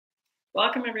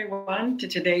Welcome, everyone, to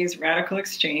today's radical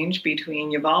exchange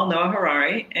between Yuval Noah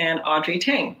Harari and Audrey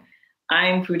Tang.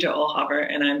 I'm Puja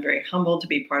Ohlhaver, and I'm very humbled to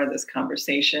be part of this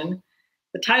conversation.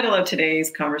 The title of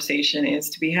today's conversation is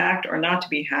To Be Hacked or Not to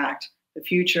Be Hacked, the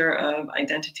Future of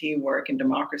Identity, Work, and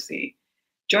Democracy.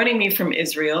 Joining me from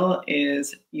Israel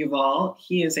is Yuval.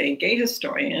 He is a gay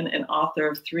historian and author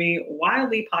of 3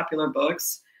 wildly popular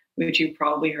books, which you've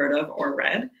probably heard of or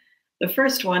read. The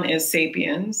first one is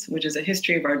Sapiens, which is a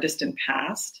history of our distant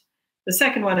past. The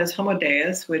second one is Homo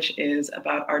Deus, which is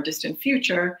about our distant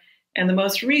future. And the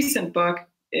most recent book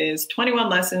is 21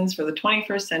 Lessons for the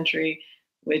 21st Century,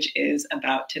 which is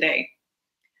about today.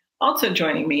 Also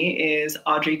joining me is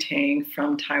Audrey Tang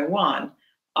from Taiwan.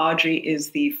 Audrey is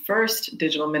the first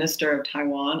digital minister of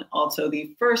Taiwan, also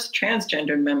the first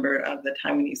transgender member of the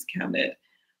Taiwanese cabinet.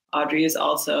 Audrey is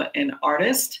also an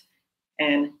artist,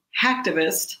 an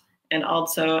hacktivist, and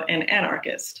also an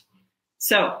anarchist.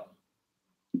 So,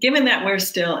 given that we're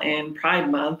still in Pride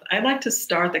Month, I'd like to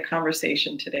start the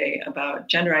conversation today about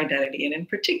gender identity, and in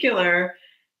particular,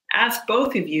 ask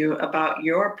both of you about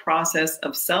your process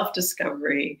of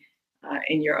self-discovery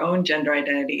in your own gender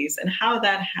identities and how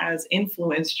that has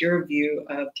influenced your view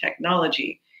of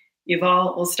technology.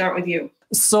 Yuval, we'll start with you.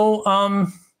 So,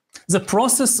 the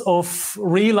process of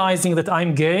realizing that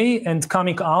I'm gay and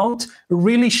coming out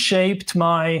really shaped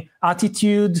my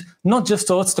attitude, not just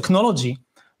towards technology,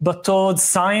 but towards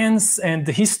science and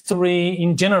history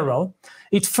in general.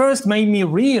 It first made me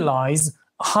realize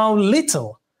how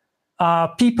little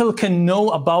people can know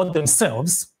about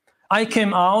themselves. I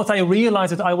came out, I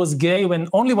realized that I was gay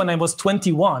only when I was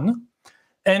 21.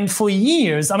 And for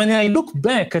years, I look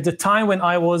back at the time when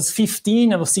I was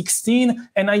 15, I was 16,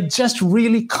 and I just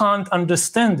really can't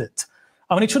understand it.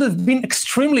 It should have been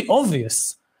extremely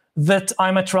obvious that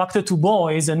I'm attracted to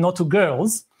boys and not to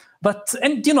girls.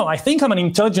 I think I'm an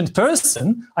intelligent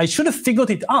person. I should have figured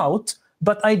it out,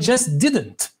 but I just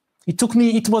didn't.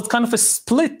 It was kind of a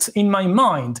split in my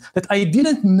mind that I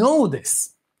didn't know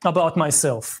this about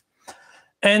myself.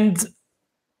 And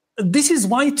this is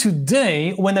why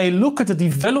today, when I look at the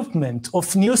development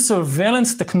of new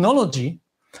surveillance technology,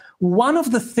 one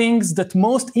of the things that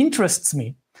most interests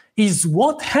me is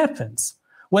what happens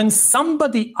when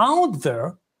somebody out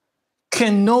there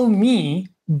can know me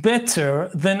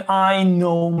better than I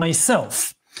know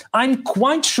myself. I'm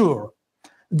quite sure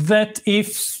that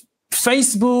if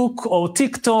Facebook or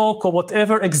TikTok or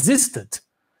whatever existed,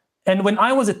 and when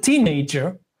I was a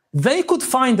teenager, they could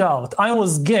find out I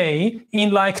was gay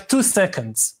in like 2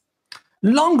 seconds,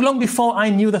 long before I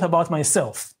knew that about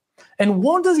myself. And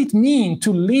what does it mean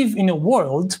to live in a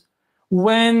world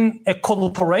when a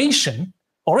corporation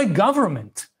or a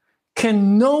government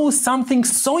can know something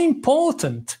so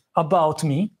important about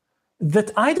me that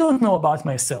I don't know about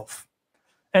myself?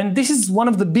 And this is one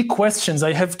of the big questions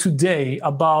I have today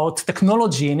about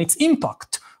technology and its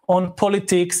impact on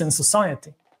politics and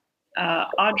society.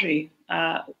 Audrey,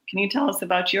 can you tell us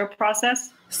about your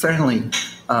process? Certainly.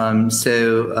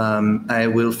 I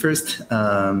will first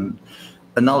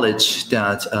acknowledge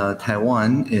that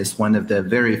Taiwan is one of the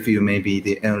very few, maybe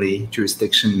the only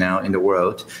jurisdiction now in the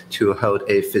world to hold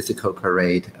a physical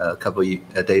parade a couple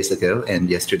of days ago and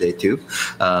yesterday too,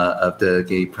 of the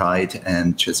Gay Pride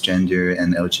and Transgender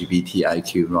and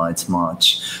LGBTIQ rights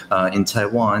march. In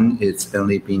Taiwan, it's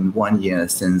only been 1 year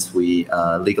since we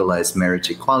legalized marriage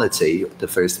equality, the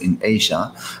first in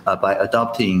Asia, by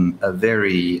adopting a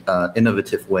very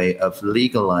innovative way of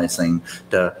legalizing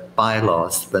the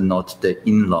bylaws, but not the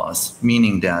in-laws,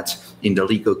 meaning that in the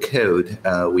legal code,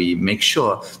 we make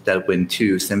sure that when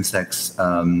 2 same-sex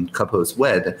couples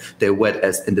wed, they wed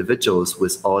as individuals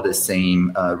with all the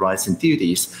same rights and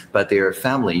duties, but they are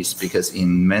families, because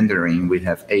in Mandarin, we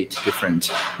have 8 different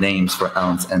names for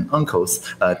aunts and uncles.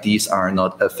 These are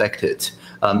not affected.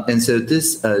 And so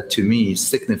this, to me,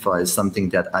 signifies something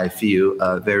that I feel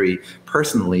very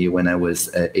personally when I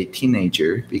was a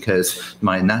teenager, because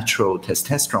my natural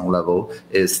testosterone level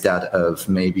is that of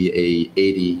maybe a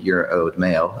 80-year-old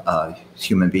male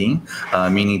human being,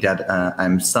 meaning that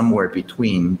I'm somewhere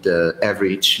between the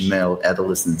average male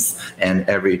adolescence and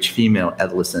average female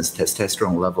adolescence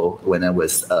testosterone level when I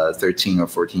was 13 or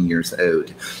 14 years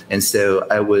old. And so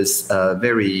I was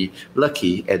very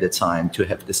lucky at the time to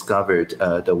have discovered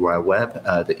the World Web,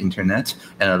 the internet,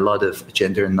 and a lot of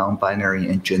gender non-binary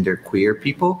and gender queer aware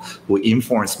people who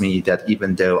informs me that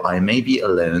even though I may be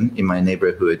alone in my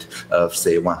neighborhood of,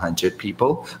 say, 100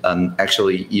 people,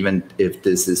 actually, even if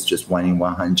this is just 1 in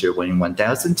 100, 1 in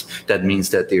 1,000, that means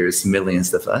that there's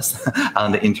millions of us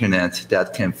on the internet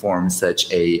that can form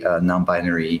such a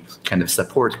non-binary kind of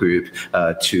support group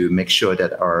to make sure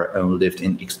that our own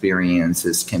lived-in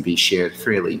experiences can be shared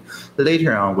freely.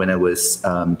 Later on, when I was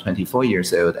 24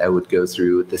 years old, I would go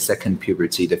through the second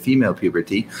puberty, the female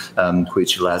puberty,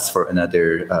 which lasts for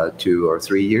another 2 or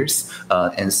 3 years.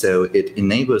 And so it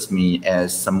enables me,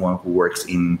 as someone who works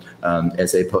in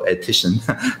as a poetician,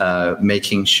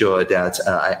 making sure that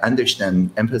I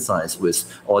understand, empathize with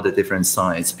all the different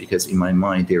sides, because in my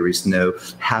mind, there is no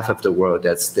half of the world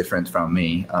that's different from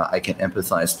me. I can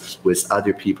empathize with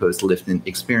other people's lived-in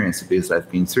experience because I've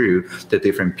been through the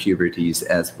different puberties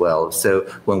as well. So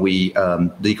when we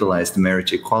legalized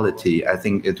marriage equality, I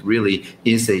think it really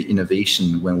is an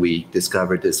innovation when we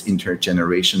discover this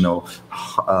intergenerational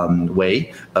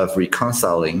way of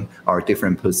reconciling our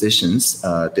different positions,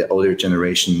 the older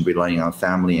generation relying on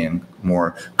family and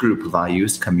more group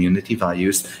values, community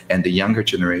values, and the younger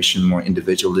generation more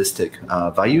individualistic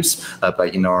values.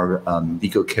 But in our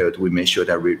legal code, we make sure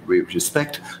that we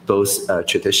respect both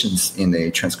traditions in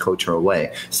a transcultural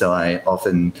way. So I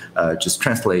often just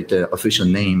translate the official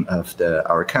name of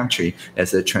our country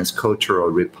as a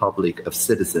transcultural republic of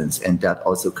citizens, and that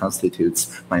also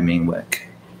constitutes my main work.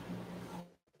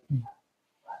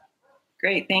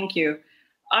 Great, thank you.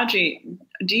 Audrey,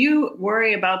 do you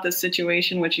worry about the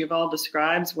situation which Yuval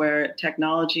describes, where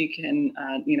technology can,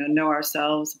 know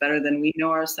ourselves better than we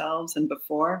know ourselves and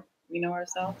before we know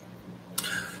ourselves?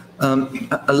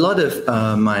 A lot of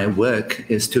my work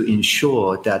is to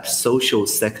ensure that social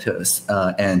sectors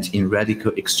and in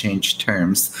radical exchange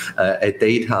terms, a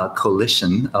data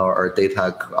coalition or a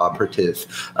data cooperative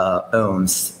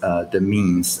owns the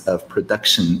means of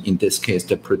production, in this case,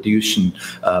 the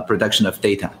production of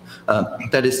data.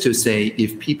 That is to say,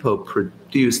 if people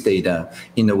produce data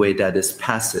in a way that is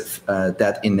passive,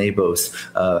 that enables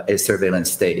a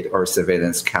surveillance state or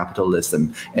surveillance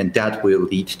capitalism, and that will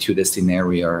lead to the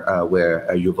scenario where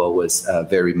Yuval was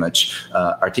very much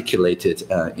articulated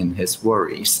in his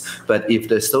worries. But if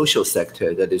the social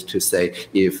sector, that is to say,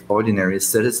 if ordinary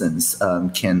citizens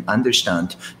can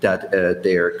understand that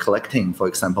they're collecting, for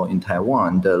example, in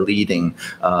Taiwan, the leading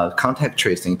contact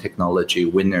tracing technology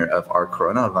winner of our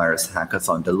coronavirus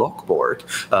hackathon, the logboard,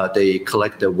 they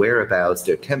collect the whereabouts,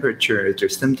 their temperature, their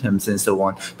symptoms, and so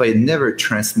on, but it never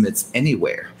transmits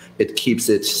anywhere. It keeps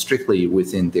it strictly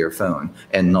within their phone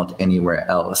and not anywhere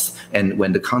else. And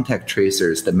when the contact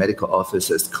tracers, the medical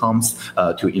officers comes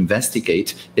to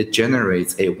investigate, it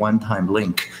generates a one-time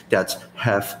link that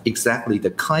have exactly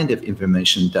the kind of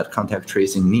information that contact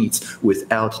tracing needs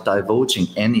without divulging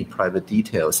any private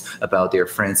details about their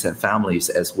friends and families,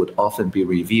 as would often be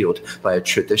revealed by a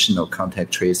traditional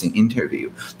contact tracing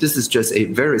interview. This is just a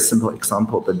very simple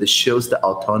example, but this shows the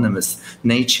autonomous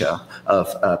nature of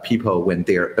people when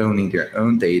they're owning their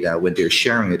own data, when they're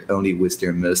sharing it only with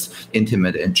their most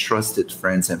intimate and trusted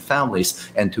friends and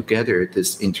families. And together,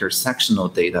 this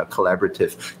intersectional data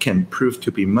collaborative can prove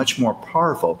to be much more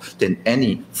powerful than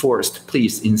any forced,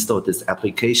 please install this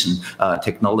application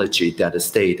technology that the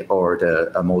state or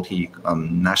the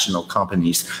multinational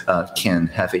companies can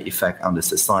have an effect on the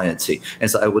society. And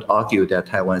so I would argue that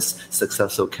Taiwan's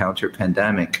successful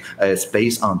counter-pandemic is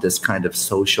based on this kind of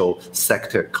social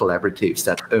sector collaboratives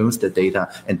that owns the data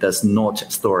and does not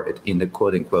store it in the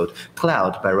quote-unquote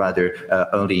cloud, but rather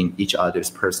only in each other's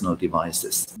personal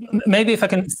devices. Maybe if I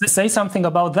can say something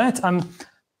about that,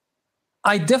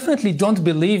 I definitely don't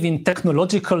believe in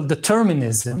technological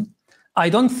determinism. I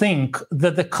don't think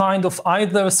that the kind of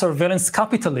either surveillance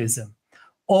capitalism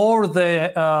or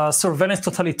the surveillance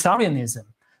totalitarianism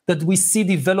that we see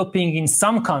developing in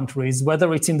some countries,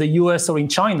 whether it's in the US or in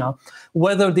China,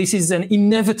 whether this is an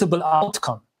inevitable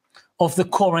outcome of the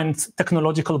current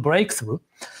technological breakthrough.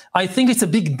 I think it's a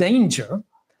big danger.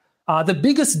 The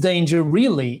biggest danger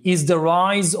really is the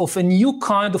rise of a new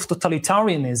kind of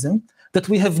totalitarianism that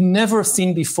we have never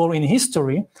seen before in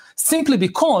history, simply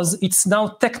because it's now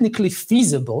technically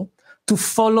feasible to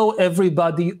follow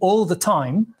everybody all the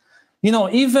time. You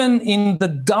know, even in the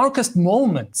darkest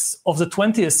moments of the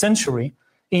 20th century,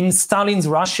 in Stalin's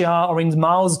Russia or in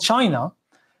Mao's China,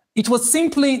 it was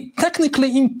simply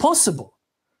technically impossible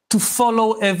to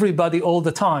follow everybody all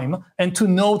the time and to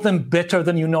know them better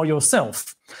than you know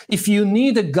yourself. If you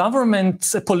need a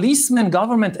policeman,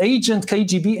 government agent,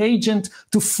 KGB agent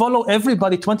to follow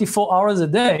everybody 24 hours a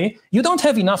day, you don't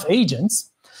have enough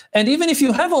agents. And even if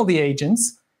you have all the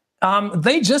agents,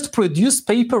 they just produce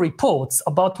paper reports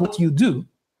about what you do.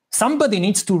 somebody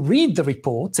needs to read the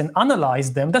reports and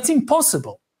analyze them. That's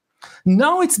impossible.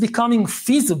 Now it's becoming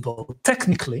feasible,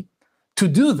 technically, to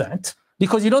do that,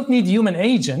 because you don't need human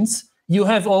agents. You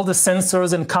have all the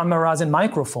sensors and cameras and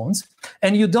microphones,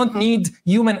 and you don't need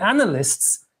human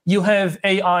analysts. You have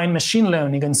AI and machine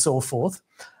learning and so forth.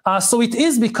 So it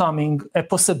is becoming a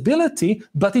possibility,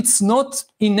 but it's not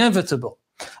inevitable.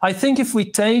 I think if we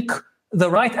take the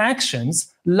right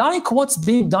actions, like what's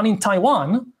being done in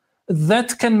Taiwan,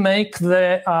 that can make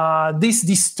this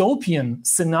dystopian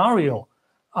scenario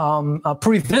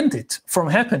prevent it from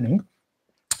happening.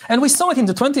 And we saw it in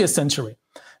the 20th century,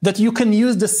 that you can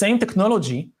use the same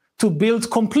technology to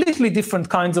build completely different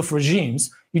kinds of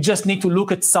regimes. You just need to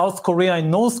look at South Korea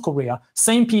and North Korea,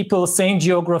 same people, same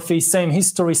geography, same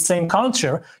history, same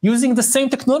culture, using the same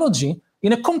technology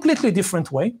in a completely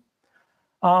different way.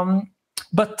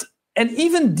 But an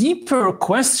even deeper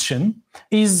question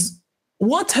is,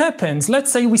 what happens,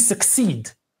 let's say we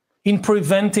succeed in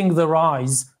preventing the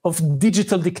rise of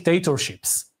digital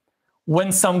dictatorships,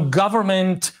 when some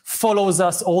government follows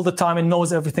us all the time and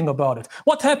knows everything about it?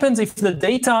 What happens if the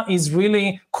data is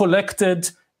really collected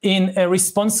in a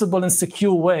responsible and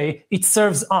secure way? It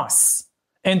serves us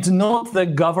and not the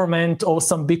government or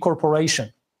some big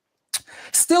corporation.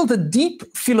 Still, the deep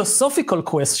philosophical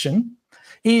question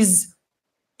is,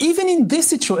 even in this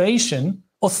situation,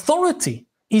 authority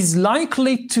is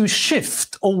likely to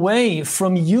shift away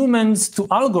from humans to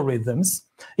algorithms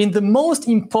in the most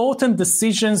important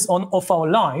decisions of our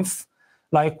life,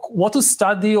 like what to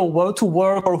study or where to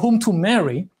work or whom to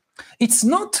marry. It's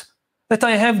not that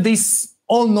I have this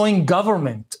all-knowing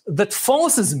government that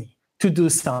forces me to do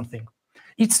something.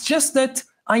 It's just that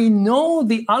I know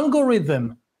the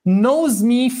algorithm knows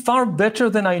me far better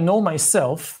than I know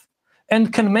myself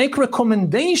and can make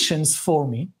recommendations for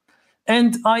me.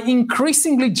 And I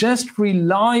increasingly just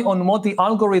rely on what the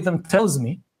algorithm tells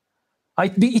me.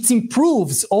 It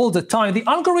improves all the time. The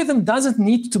algorithm doesn't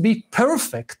need to be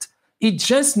perfect. It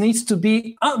just needs to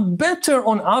be better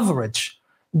on average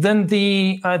than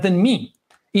me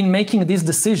in making these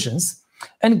decisions.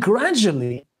 And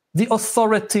gradually, the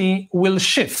authority will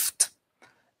shift.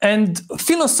 And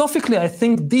philosophically, I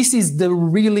think this is the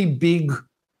really big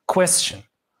question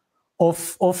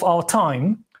of our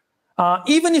time.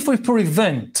 Even if we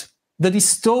prevent the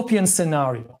dystopian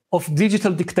scenario of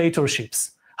digital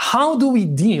dictatorships, how do we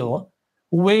deal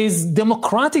with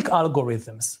democratic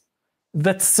algorithms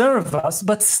that serve us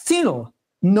but still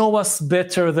know us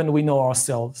better than we know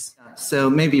ourselves? So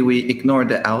maybe we ignore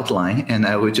the outline, and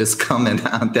I would just comment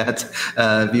on that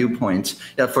viewpoint.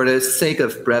 Yeah, for the sake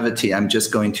of brevity, I'm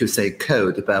just going to say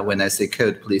code, but when I say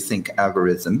code, please think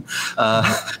algorithm.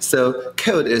 So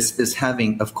code is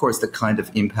having, of course, the kind of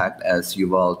impact as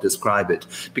Yuval described it,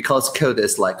 because code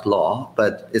is like law,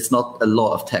 but it's not a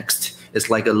law of text. It's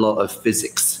like a law of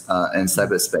physics and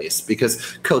cyberspace,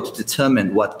 because code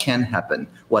determines what can happen,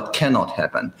 what cannot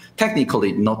happen.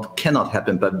 Technically, not cannot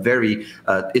happen, but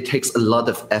it takes a lot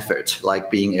of effort,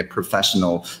 like being a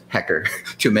professional hacker,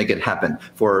 to make it happen.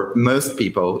 For most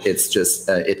people, it's just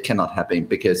it cannot happen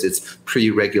because it's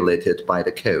pre-regulated by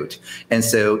the code. And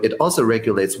so it also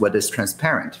regulates what is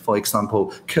transparent. For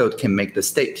example, code can make the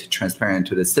state transparent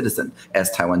to the citizen, as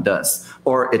Taiwan does,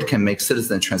 or it can make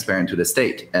citizens transparent to the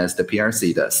state, as the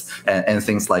PRC does, and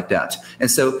things like that.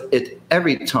 And so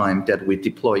every time that we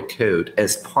deploy code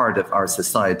as part of our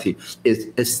society,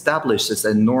 it establishes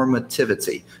a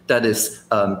normativity that is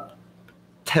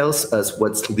tells us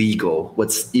what's legal,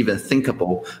 what's even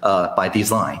thinkable by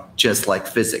design, just like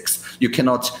physics. You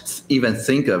cannot even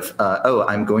think of, oh,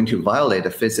 I'm going to violate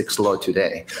a physics law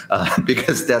today,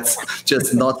 because that's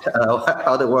just not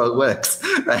how the world works.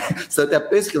 Right? So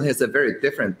that basically has a very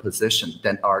different position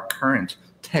than our current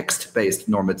text-based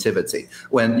normativity.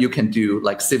 When you can do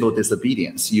like civil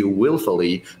disobedience, you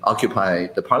willfully occupy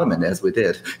the parliament, as we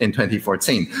did in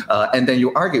 2014, and then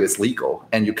you argue it's legal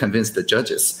and you convince the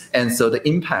judges. And so the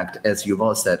impact, as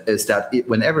Yuval said, is that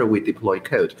whenever we deploy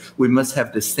code, we must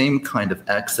have the same kind of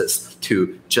access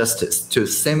to justice, to the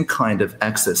same kind of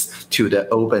access to the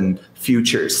open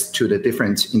futures, to the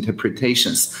different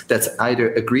interpretations that's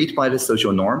either agreed by the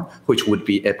social norm, which would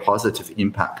be a positive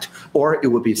impact, or it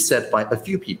would be set by a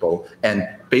few people and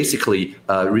basically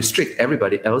restrict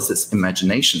everybody else's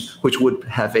imagination, which would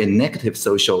have a negative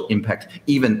social impact,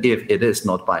 even if it is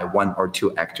not by one or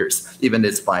two actors, even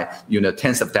if it's by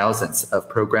tens of thousands of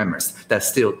programmers. That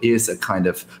still is a kind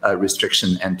of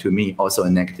restriction, and to me also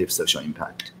a negative social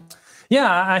impact.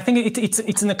 Yeah, I think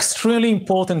it's an extremely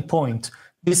important point,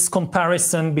 this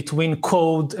comparison between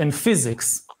code and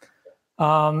physics,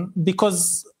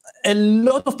 because a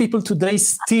lot of people today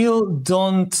still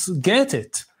don't get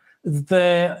it.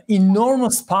 the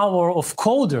enormous power of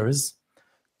coders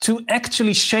to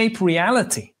actually shape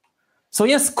reality. So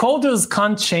yes, coders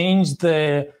can't change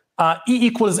the E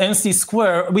equals MC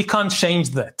square. We can't change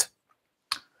that.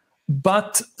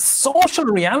 But social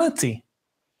reality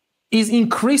is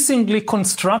increasingly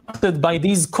constructed by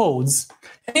these codes.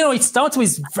 You know, it starts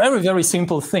with very, very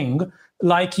simple thing,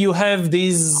 like you have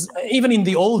these, even in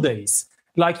the old days,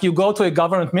 like you go to a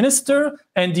government minister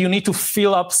and you need to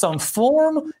fill up some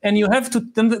form, and you have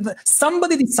to,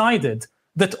 somebody decided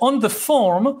that on the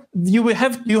form, you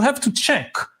have to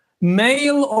check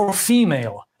male or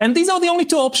female. And these are the only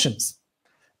two options.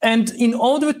 And in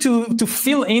order to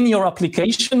fill in your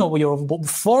application or your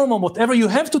form or whatever, you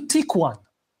have to tick one.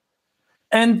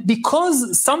 And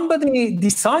because somebody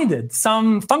decided,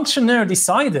 some functionary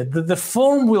decided that the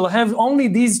form will have only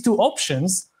these two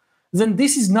options, then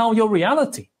this is now your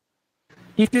reality.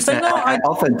 If you say, no, I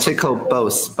often tickle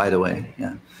both, by the way.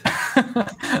 Yeah.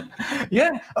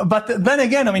 Yeah, but then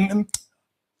again, I mean,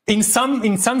 in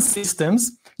some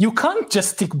systems, you can't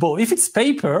just tick both. If it's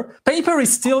paper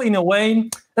is still in a way,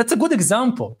 that's a good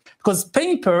example, because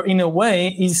paper in a way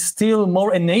is still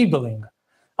more enabling.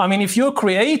 I mean, if you're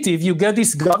creative, you get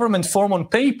this government form on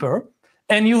paper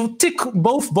and you tick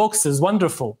both boxes,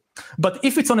 wonderful. But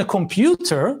if it's on a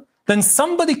computer, then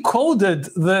somebody coded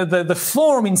the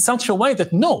form in such a way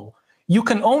that no, you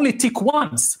can only tick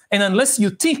once. And unless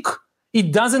you tick,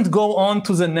 it doesn't go on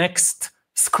to the next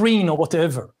screen or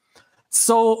whatever.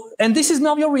 So, and this is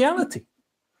now your reality.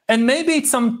 And maybe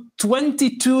it's some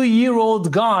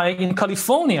 22-year-old guy in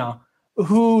California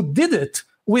who did it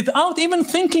without even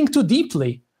thinking too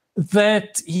deeply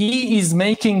that he is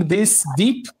making this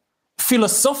deep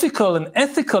philosophical and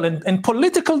ethical and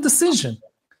political decision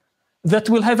that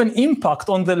will have an impact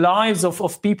on the lives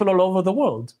of people all over the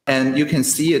world. And you can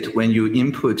see it when you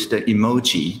input the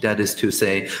emoji, that is to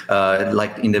say,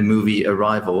 like in the movie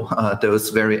Arrival, those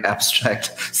very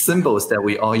abstract symbols that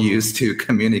we all use to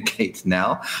communicate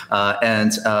now.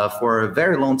 And for a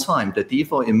very long time, the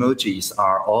default emojis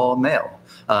are all male.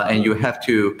 And you have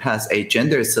to pass a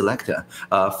gender selector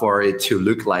for it to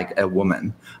look like a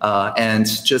woman. And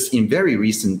just in very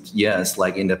recent years,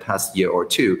 like in the past year or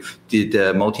two,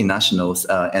 the multinationals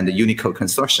and the Unicode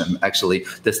Consortium, actually,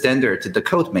 the standard, the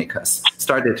code makers,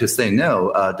 started to say,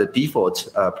 no, the default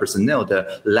personnel,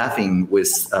 the laughing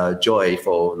with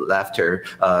joyful laughter,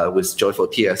 with joyful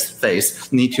tears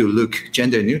face, need to look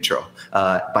gender neutral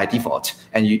by default.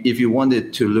 And if you want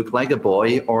it to look like a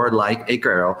boy or like a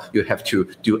girl, you have to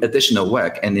do additional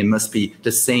work, and it must be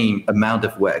the same amount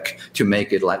of work to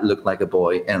make it look like a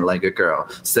boy and like a girl.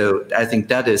 So I think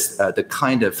that is the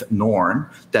kind of norm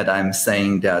that I'm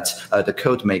saying that the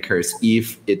code makers,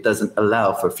 if it doesn't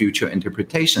allow for future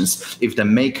interpretations, if the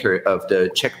maker of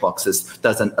the checkboxes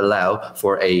doesn't allow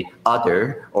for a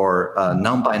other or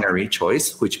non-binary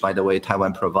choice, which by the way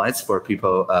Taiwan provides for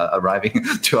people arriving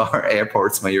to our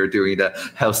airports when you're doing the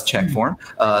health check form,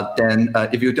 then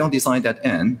if you don't design that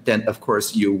in, then of course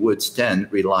you would then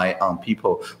rely on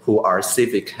people who are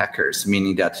civic hackers,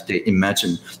 meaning that they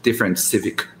imagine different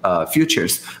civic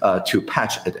futures to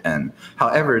patch it in.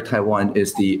 However, Taiwan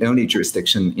is the only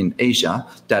jurisdiction in Asia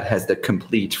that has the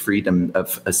complete freedom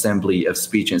of assembly, of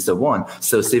speech, and so on.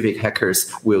 So civic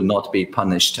hackers will not be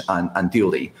punished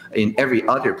unduly. In every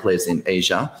other place in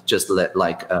Asia, just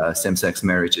like same-sex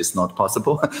marriage is not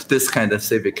possible, this kind of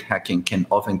civic hacking can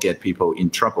often get people in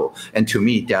trouble. And to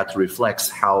me, that reflects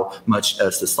how much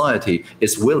a society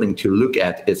is willing to look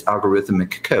at its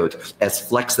algorithmic code as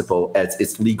flexible as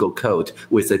its legal code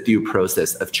with a due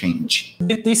process of change.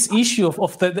 This issue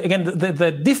of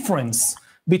the difference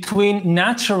between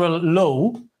natural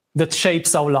law that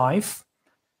shapes our life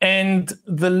and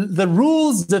the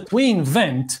rules that we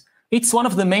invent, it's one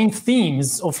of the main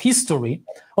themes of history.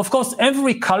 Of course,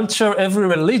 every culture, every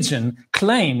religion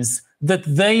claims that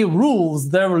their rules,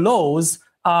 their laws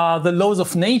are the laws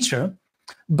of nature,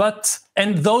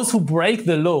 and those who break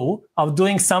the law are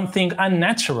doing something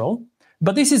unnatural.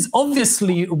 But this is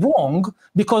obviously wrong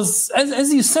because,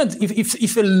 as you said,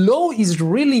 if a law is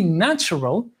really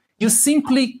natural, you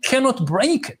simply cannot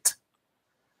break it.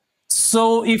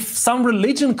 So if some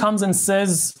religion comes and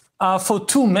says for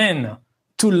two men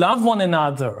to love one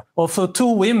another, or for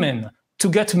two women to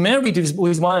get married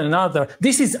with one another,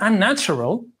 this is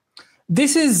unnatural.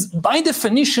 This is by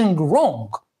definition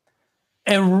wrong.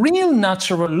 A real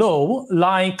natural law,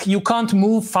 like you can't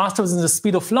move faster than the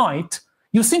speed of light,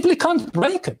 you simply can't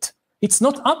break it. It's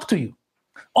not up to you.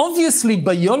 Obviously,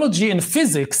 biology and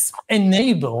physics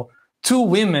enable two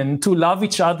women to love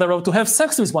each other or to have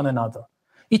sex with one another.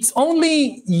 It's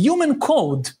only human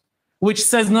code which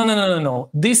says, no,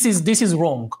 this is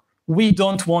wrong. we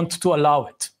don't want to allow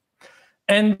it.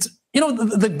 And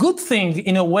the good thing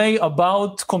in a way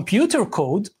about computer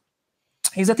code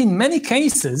is that in many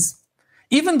cases,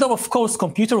 even though, of course,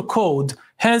 computer code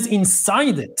has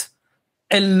inside it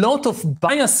a lot of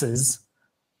biases,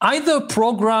 either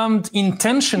programmed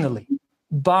intentionally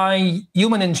by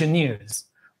human engineers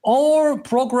or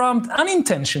programmed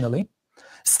unintentionally,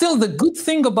 still the good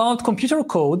thing about computer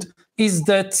code is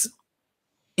that,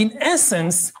 in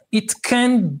essence, it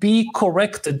can be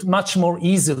corrected much more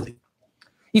easily.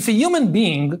 If a human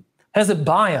being has a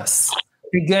bias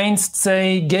against,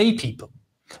 say, gay people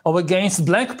or against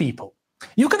black people,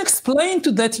 you can explain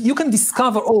to that, you can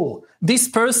discover, oh, this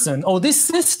person or this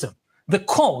system, the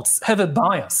codes have a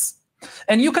bias.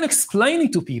 And you can explain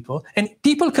it to people, and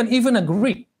people can even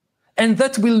agree. And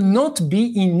that will not be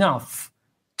enough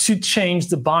to change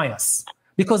the bias,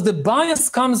 because the bias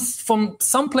comes from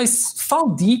someplace far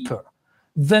deeper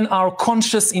than our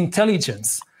conscious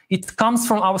intelligence. It comes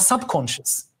from our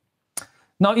subconscious.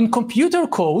 Now, in computer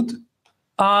code,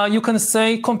 you can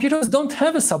say computers don't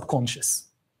have a subconscious.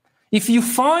 If you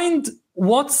find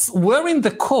where in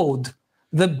the code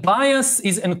the bias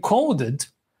is encoded,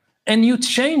 and you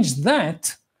change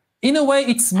that, in a way,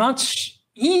 it's much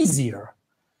easier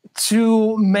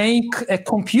to make a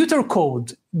computer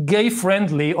code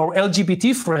gay-friendly or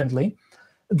LGBT-friendly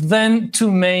than to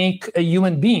make a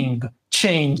human being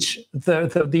change their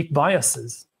deep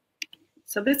biases.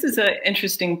 So this is an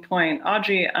interesting point.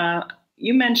 Audrey,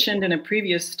 you mentioned in a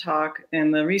previous talk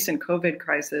in the recent COVID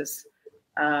crisis,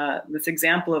 this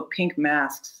example of pink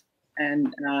masks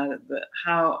and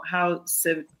how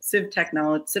civic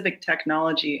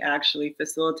technology actually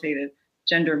facilitated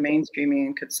gender mainstreaming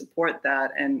and could support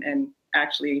that and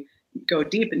actually go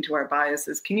deep into our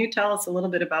biases. Can you tell us a little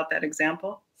bit about that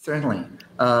example? Certainly.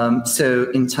 So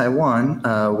in Taiwan,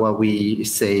 what we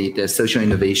say the social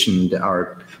innovation,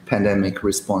 our pandemic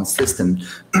response system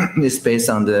is based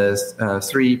on the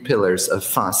three pillars of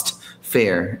fast,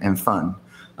 fair, and fun.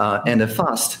 And the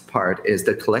fast part is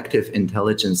the collective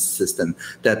intelligence system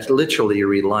that literally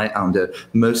rely on the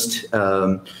most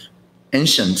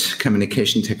ancient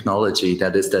communication technology,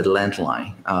 that is the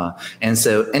landline. And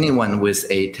so anyone with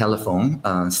a telephone,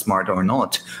 smart or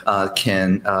not,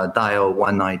 can dial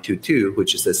 1922,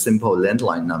 which is a simple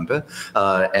landline number,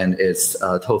 and it's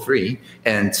toll-free,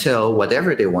 and tell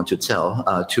whatever they want to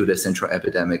tell to the Central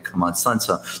Epidemic Command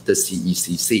Center, the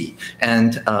CECC.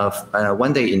 And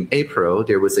one day in April,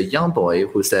 there was a young boy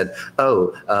who said,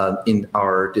 in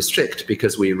our district,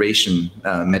 because we ration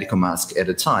medical masks at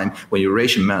a time, when you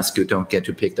ration masks, you don't get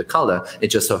to pick the color. It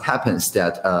just so happens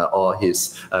that all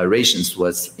his rations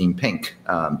was in pink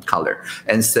color.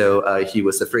 And so he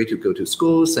was afraid to go to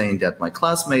school, saying that my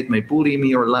classmate may bully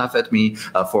me or laugh at me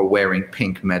for wearing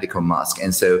pink medical mask.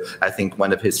 And so I think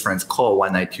one of his friends called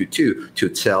 1922 to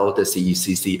tell the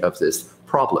CECC of this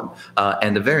problem.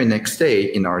 And the very next day,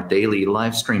 in our daily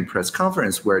live stream press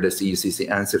conference, where the CECC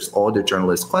answers all the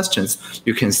journalists' questions,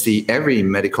 you can see every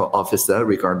medical officer,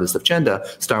 regardless of gender,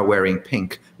 start wearing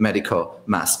pink medical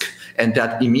mask. And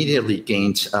that immediately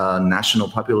gained national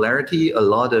popularity. A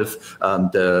lot of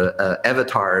the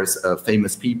avatars of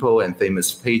famous people and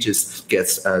famous pages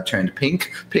gets turned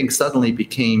pink. Pink suddenly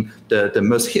became the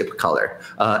most hip color.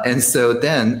 And so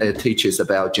then it teaches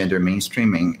about gender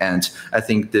mainstreaming. And I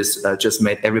think this just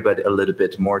made everybody a little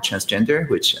bit more transgender,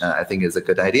 which I think is a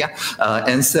good idea.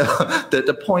 And so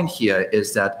the point here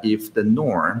is that if the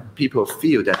norm, people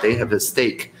feel that they have a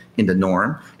stake in the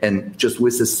norm, and just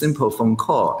with a simple phone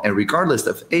call, and regardless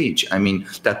of age, I mean,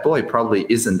 that boy probably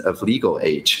isn't of legal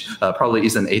age, probably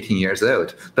isn't 18 years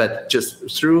old, but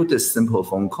just through this simple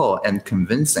phone call and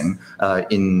convincing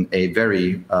in a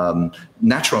very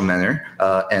natural manner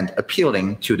and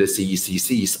appealing to the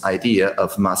CECC's idea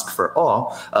of mask for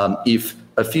all, if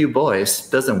a few boys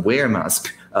doesn't wear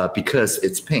mask because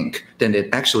it's pink, then it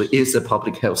actually is a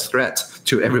public health threat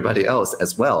to everybody else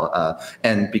as well.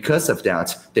 And because of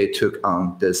that, they took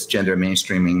on this gender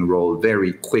mainstreaming role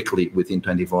very quickly within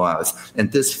 24 hours.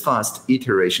 And this fast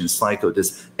iteration cycle,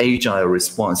 this agile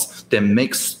response, then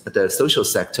makes the social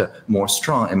sector more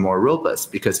strong and more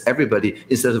robust, because everybody,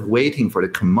 instead of waiting for the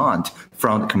command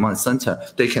from the command center,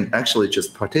 they can actually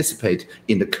just participate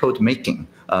in the code making.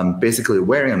 Basically,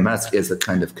 wearing a mask is a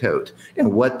kind of code.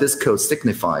 And what this code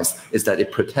signifies is that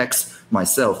it protects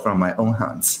myself from my own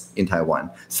hands in Taiwan.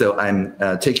 So I'm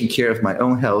taking care of my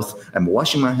own health. I'm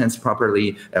washing my hands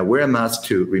properly. I wear a mask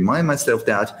to remind myself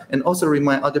that, and also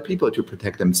remind other people to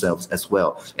protect themselves as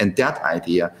well. And that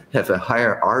idea have a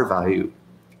higher R value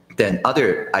than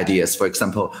other ideas. For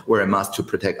example, wear a mask to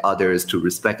protect others, to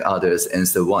respect others, and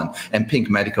so on. And pink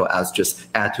medical as just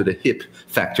add to the hip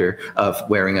factor of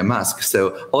wearing a mask.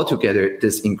 So altogether,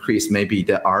 this increased maybe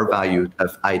the R value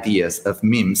of ideas, of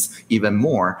memes, even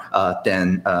more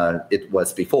than it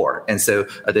was before. And so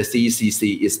the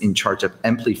CECC is in charge of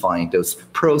amplifying those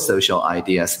pro-social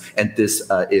ideas. And this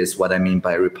is what I mean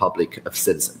by Republic of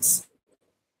Citizens.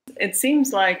 It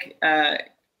seems like,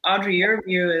 Audrey, your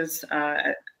view is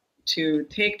to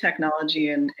take technology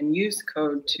and use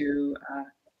code to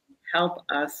help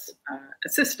us,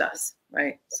 assist us,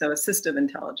 right? So assistive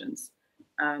intelligence.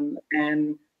 And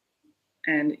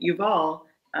Yuval,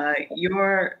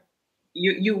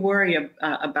 you worry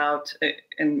about,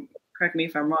 and correct me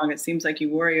if I'm wrong, it seems like you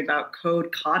worry about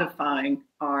code codifying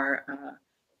our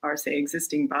say,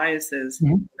 existing biases.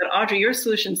 Mm-hmm. But Audrey, your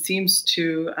solution seems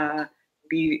to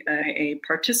be a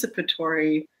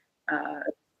participatory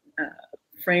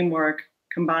framework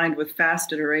combined with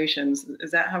fast iterations.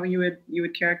 Is that how you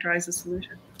would characterize the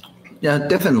solution? Yeah,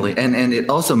 definitely. And it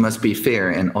also must be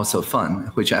fair and also fun,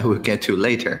 which I will get to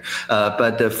later.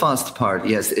 But the fast part,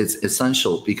 yes, it's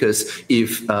essential, because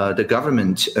if the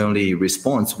government only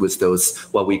responds with those,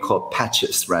 what we call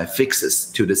patches, right, fixes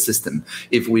to the system,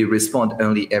 if we respond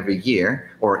only every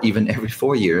year or even every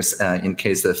 4 years in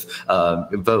case of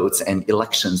votes and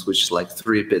elections, which is like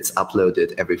 3 bits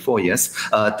uploaded every 4 years,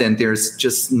 then there's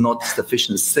just not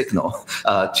sufficient signal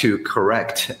to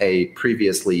correct a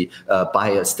previously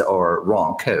biased or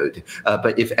wrong code.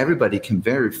 But if everybody can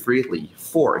very freely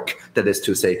fork, that is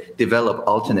to say, develop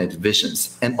alternate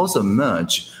visions and also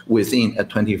merge within a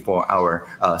 24-hour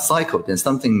cycle, then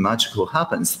something magical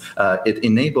happens. It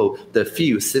enables the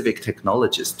few civic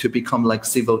technologists to become like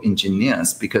civil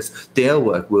engineers, because their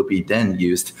work will be then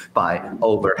used by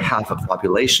over half of the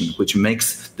population, which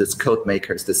makes these code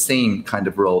makers the same kind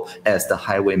of role as the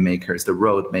highway makers, the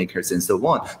road makers, and so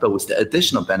on, but with the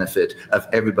additional benefit of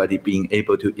everybody being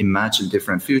able to imagine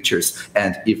different futures.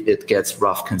 And if it gets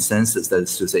rough consensus, that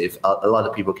is to say, if a lot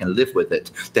of people can live with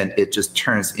it, then it just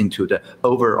turns into the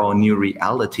overall new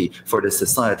reality for the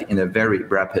society in a very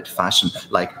rapid fashion,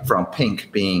 like from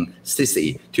pink being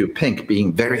sissy to pink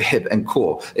being very hip and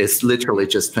cool. It's literally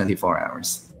just 24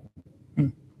 hours.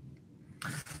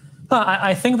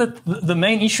 I think that the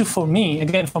main issue for me,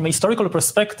 again, from a historical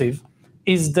perspective,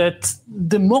 is that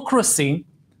democracy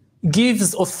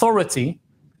gives authority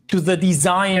to the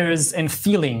desires and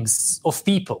feelings of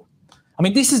people. I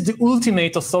mean, this is the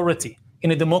ultimate authority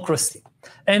in a democracy.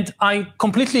 And I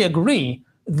completely agree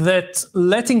that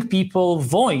letting people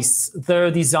voice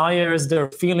their desires, their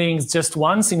feelings just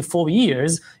once in 4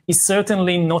 years is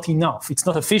certainly not enough. It's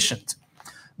not efficient.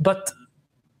 But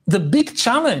the big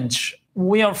challenge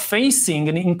we are facing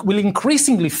and will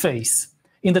increasingly face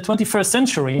in the 21st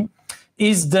century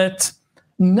is that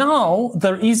now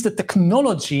there is the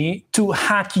technology to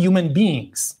hack human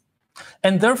beings,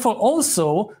 and therefore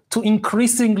also to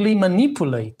increasingly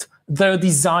manipulate their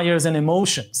desires and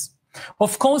emotions.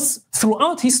 Of course,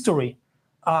 throughout history,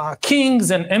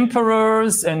 kings and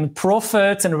emperors and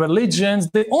prophets and religions,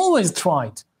 they always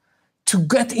tried to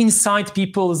get inside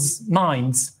people's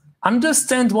minds,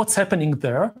 understand what's happening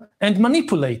there, and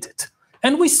manipulate it.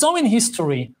 And we saw in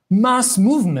history mass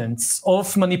movements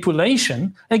of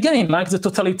manipulation, again, like the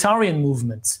totalitarian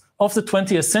movements of the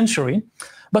 20th century.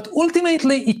 But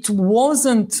ultimately, it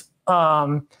wasn't,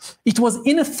 it was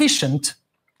inefficient,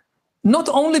 not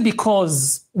only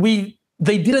because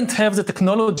they didn't have the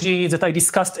technology that I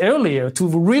discussed earlier to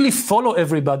really follow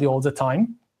everybody all the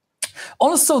time.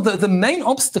 Also, the main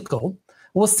obstacle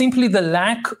was simply the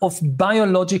lack of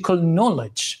biological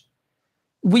knowledge.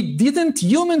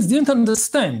 Humans didn't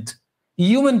understand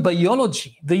human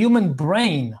biology, the human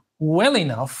brain, well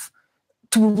enough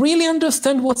to really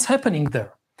understand what's happening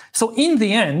there. So in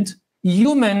the end,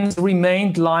 humans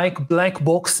remained like black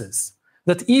boxes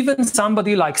that even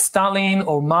somebody like Stalin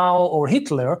or Mao or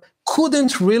Hitler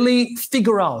couldn't really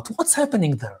figure out what's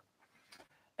happening there.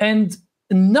 And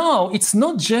now it's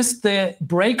not just the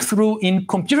breakthrough in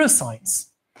computer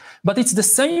science, but it's the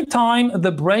same time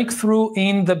the breakthrough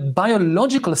in the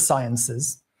biological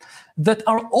sciences that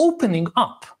are opening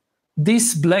up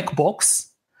this black box.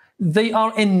 They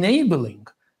are enabling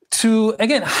to,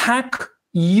 again, hack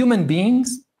human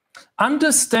beings,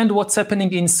 understand what's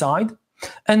happening inside,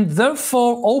 and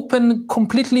therefore open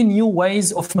completely new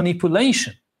ways of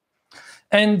manipulation.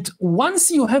 And once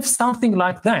you have something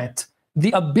like that,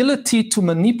 the ability to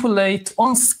manipulate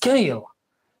on scale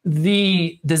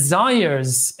the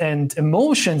desires and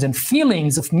emotions and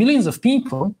feelings of millions of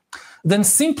people, then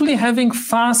simply having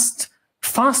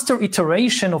faster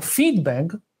iteration of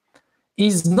feedback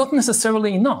is not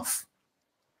necessarily enough.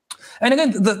 And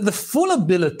again, the full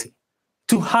ability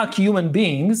to hack human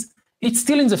beings, it's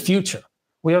still in the future.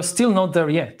 We are still not there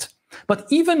yet. But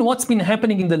even what's been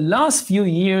happening in the last few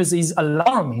years is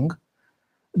alarming.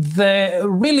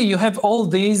 Really, you have all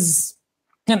these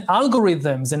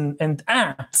algorithms and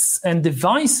apps and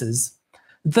devices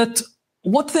that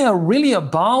what they are really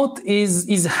about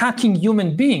is hacking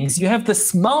human beings. You have the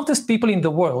smartest people in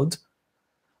the world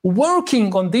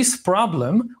working on this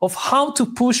problem of how to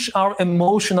push our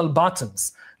emotional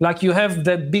buttons. Like you have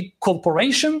the big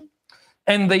corporation,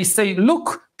 and they say,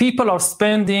 look, people are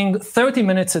spending 30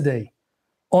 minutes a day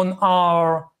on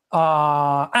our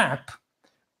app,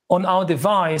 on our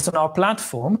device, on our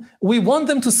platform. We want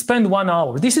them to spend 1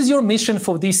 hour. This is your mission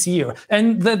for this year.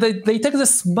 And they take the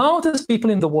smartest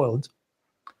people in the world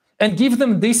and give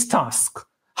them this task,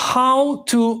 how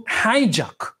to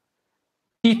hijack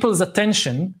people's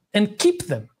attention and keep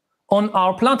them on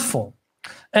our platform.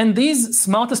 And these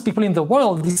smartest people in the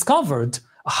world discovered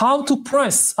how to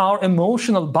press our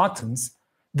emotional buttons,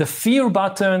 the fear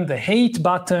button, the hate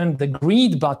button, the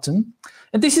greed button.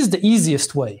 And this is the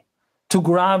easiest way to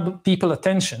grab people's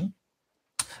attention.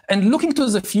 And looking to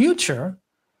the future,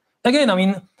 again, I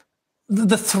mean,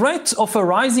 the threat of a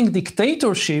rising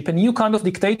dictatorship, a new kind of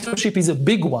dictatorship, is a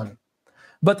big one.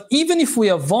 But even if we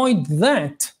avoid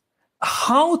that,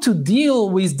 how to deal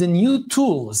with the new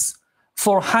tools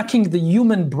for hacking the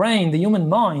human brain, the human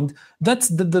mind, that's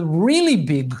the really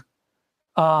big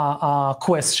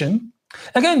question.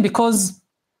 Again, because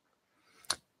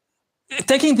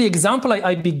taking the example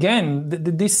I began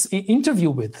this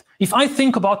interview with, if I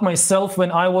think about myself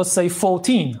when I was, say,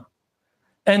 14,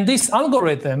 and this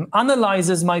algorithm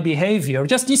analyzes my behavior,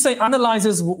 just you say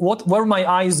analyzes where my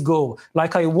eyes go,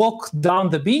 like I walk down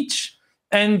the beach,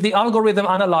 and the algorithm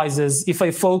analyzes if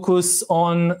I focus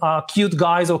on cute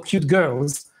guys or cute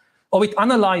girls, or it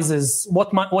analyzes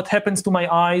what happens to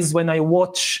my eyes when I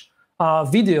watch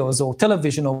videos or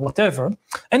television or whatever,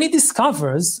 and it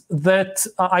discovers that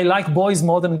I like boys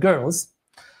more than girls,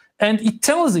 and it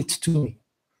tells it to me,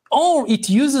 or it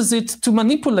uses it to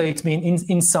manipulate me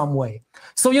in some way.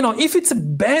 So, you know, if it's a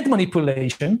bad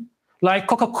manipulation, like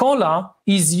Coca-Cola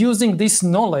is using this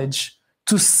knowledge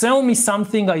to sell me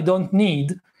something I don't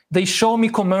need, they show me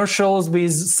commercials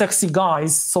with sexy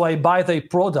guys, so I buy their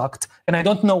product, and I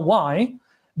don't know why,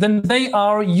 then they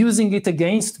are using it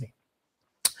against me.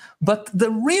 But the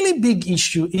really big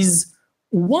issue is,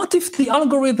 what if the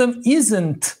algorithm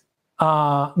isn't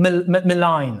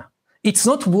malign? It's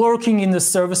not working in the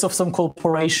service of some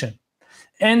corporation.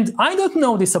 And I don't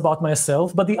know this about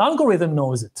myself, but the algorithm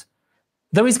knows it.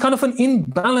 There is kind of an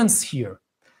imbalance here.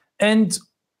 And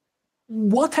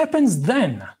what happens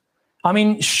then? I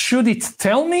mean, should it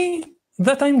tell me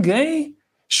that I'm gay?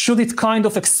 Should it kind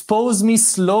of expose me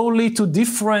slowly to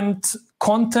different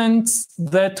contents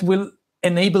that will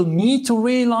enable me to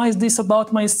realize this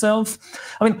about myself?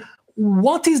 I mean,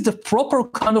 what is the proper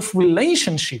kind of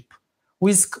relationship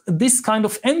with this kind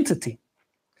of entity?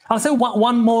 I'll say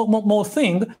one more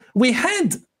thing. We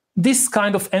had this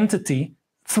kind of entity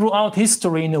throughout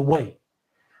history in a way.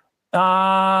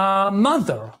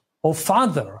 Mother or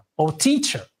father or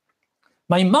teacher.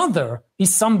 My mother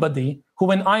is somebody who,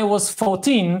 when I was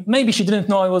 14, maybe she didn't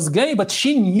know I was gay, but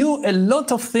she knew a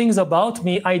lot of things about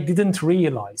me I didn't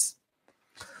realize.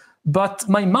 But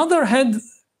my mother had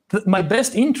my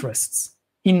best interests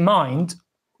in mind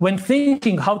when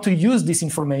thinking how to use this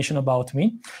information about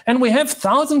me. And we have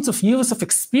thousands of years of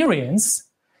experience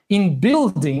in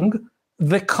building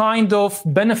the kind of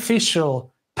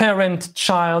beneficial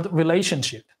parent-child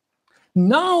relationship.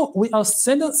 Now we are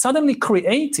suddenly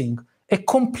creating a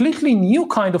completely new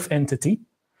kind of entity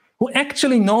who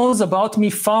actually knows about me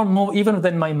far more even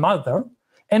than my mother,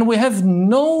 and we have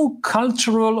no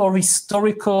cultural or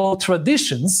historical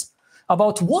traditions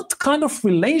about what kind of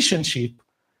relationship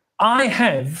I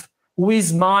have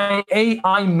with my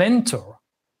AI mentor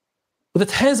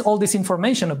that has all this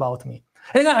information about me.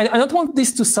 And I don't want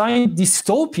this to sound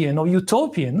dystopian or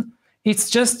utopian. It's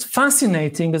just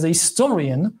fascinating as a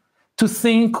historian to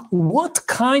think what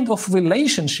kind of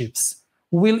relationships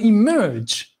will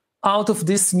emerge out of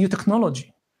this new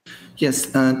technology.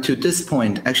 Yes, to this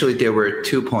point, actually, there were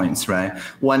 2 points, right?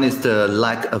 One is the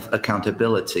lack of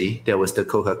accountability. There was the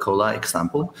Coca-Cola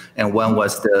example. And one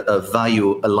was the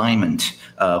value alignment,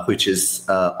 which is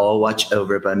all watched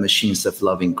over by machines of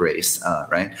loving grace,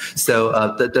 right? So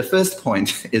the first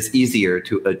point is easier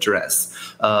to address.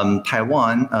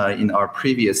 Taiwan, in our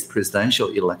previous presidential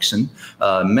election,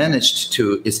 managed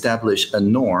to establish a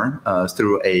norm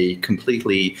through a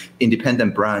completely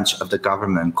independent branch of the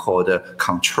government called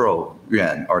Control,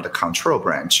 yuan, or the control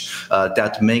branch,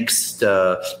 that makes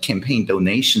the campaign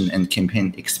donation and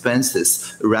campaign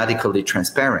expenses radically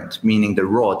transparent, meaning the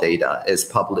raw data is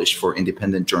published for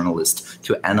independent journalists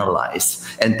to analyze.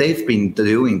 And they've been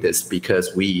doing this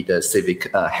because we, the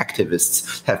civic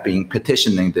activists, have been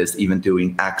petitioning this, even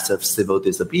doing acts of civil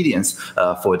disobedience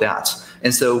for that.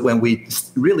 And so when we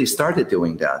really started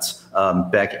doing that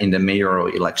back in the mayoral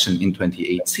election in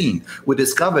 2018, we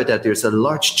discovered that there's a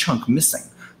large chunk missing.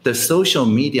 The social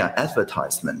media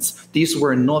advertisements, these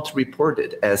were not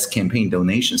reported as campaign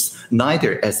donations,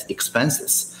 neither as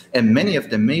expenses. And many of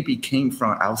them maybe came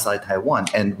from outside Taiwan,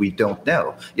 and we don't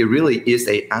know. It really is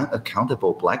an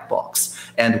unaccountable black box.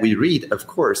 And we read, of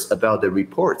course, about the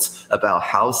reports about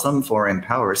how some foreign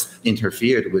powers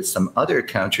interfered with some other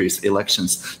countries'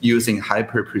 elections using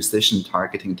hyper-precision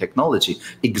targeting technology,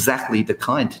 exactly the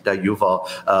kind that Yuval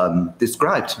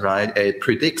described, right? It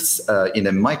predicts in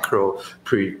a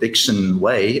micro-prediction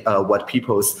way what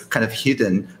people's kind of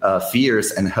hidden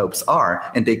fears and hopes are,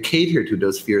 and they cater to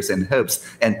those fears and hopes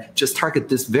and just target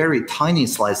this very tiny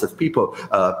slice of people,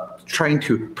 trying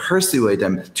to persuade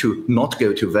them to not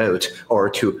go to vote or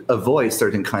to avoid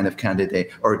certain kind of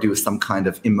candidate or do some kind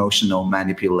of emotional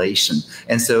manipulation.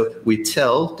 And so we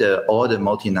tell all the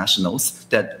multinationals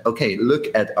that, okay, look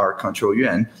at our control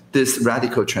yuan. This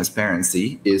radical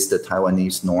transparency is the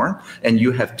Taiwanese norm, and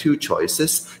you have two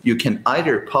choices. You can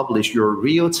either publish your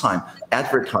real-time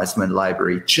advertisement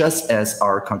library, just as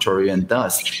our control yuan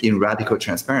does in radical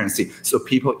transparency, so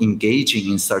people engaging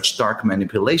in such dark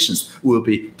manipulations will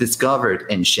be discovered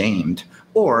and shamed.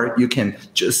 Or you can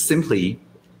just simply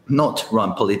not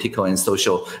run political and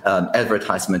social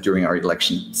advertisement during our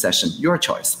election session, your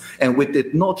choice. And we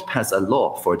did not pass a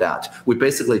law for that. We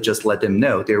basically just let them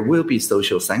know there will be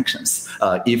social sanctions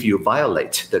if you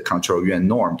violate the control yuan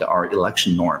norm, our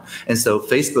election norm. And so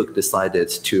Facebook decided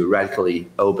to radically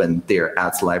open their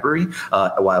ads library,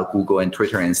 while Google and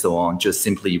Twitter and so on just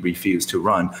simply refused to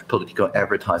run political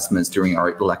advertisements during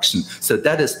our election. So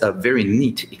that is a very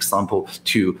neat example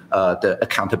to the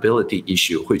accountability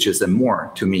issue, which is a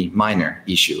more, to me, minor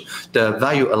issue. The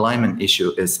value alignment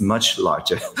issue is much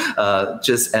larger.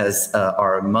 Just as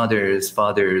our mothers,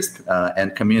 fathers,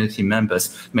 and community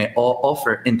members may all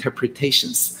offer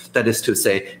interpretations, that is to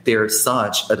say, their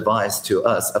such advice to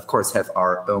us, of course, have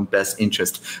our own best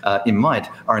interest in mind,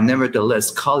 are nevertheless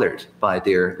colored by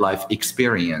their life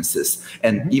experiences.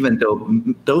 And even though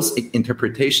those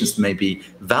interpretations may be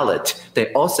valid,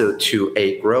 they also, to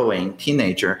a growing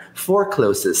teenager,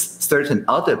 forecloses certain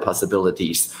other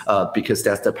possibilities, because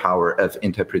that's the power of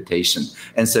interpretation.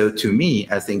 And so to me,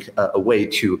 I think a way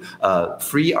to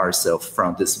free ourselves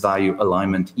from this value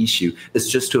alignment issue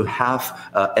is just to have,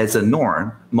 as a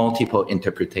norm, multiple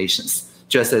interpretations.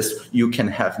 Just as you can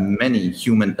have many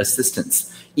human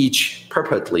assistants, each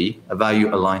purportedly value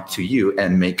aligned to you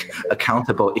and make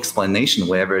accountable explanation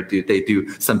wherever they do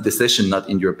some decision not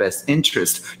in your best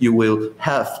interest, you will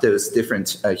have those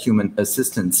different human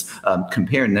assistants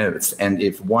compare notes. And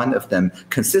if one of them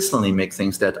consistently make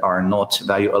things that are not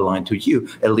value aligned to you,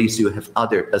 at least you have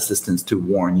other assistants to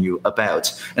warn you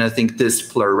about. And I think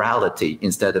this plurality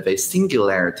instead of a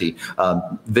singularity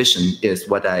vision is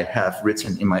what I have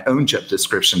written in my own job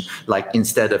description. Like,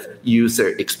 instead of user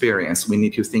experience, we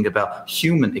need to think about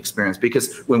human experience,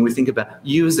 because when we think about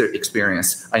user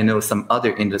experience, I know some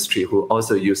other industry who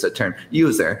also use the term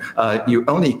user. You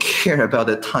only care about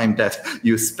the time that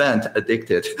you spent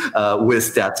addicted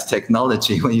with that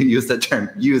technology. When you use the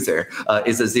term user,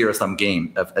 it's a zero-sum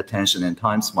game of attention and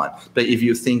time spent. But if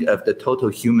you think of the total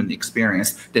human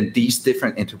experience, then these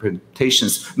different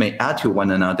interpretations may add to one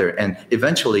another and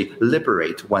eventually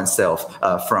liberate oneself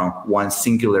from one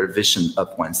singular vision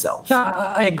of oneself. Yeah,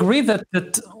 I agree that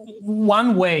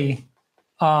one way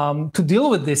to deal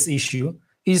with this issue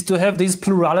is to have this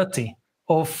plurality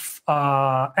of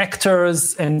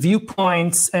actors and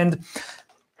viewpoints. And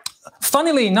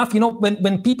funnily enough,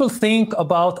 when people think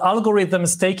about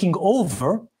algorithms taking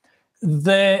over,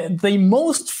 they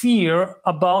most fear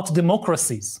about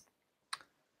democracies.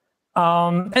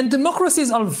 And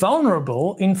democracies are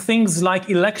vulnerable in things like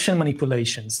election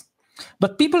manipulations.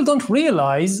 But people don't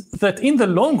realize that in the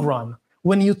long run,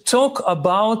 when you talk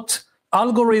about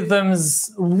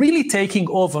algorithms really taking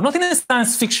over, not in a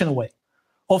science fiction way,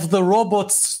 of the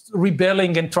robots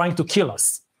rebelling and trying to kill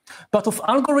us, but of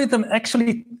algorithm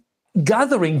actually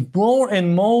gathering more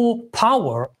and more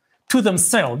power to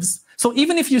themselves. So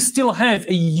even if you still have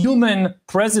a human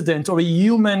president or a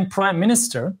human prime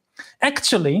minister,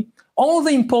 actually all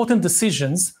the important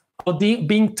decisions are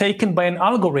being taken by an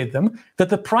algorithm that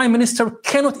the prime minister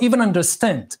cannot even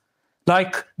understand.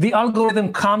 Like, the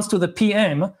algorithm comes to the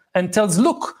PM and tells,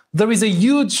 look, there is a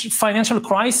huge financial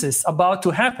crisis about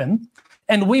to happen,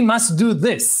 and we must do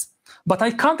this. But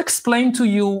I can't explain to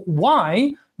you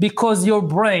why, because your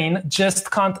brain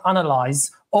just can't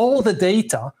analyze all the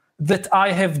data that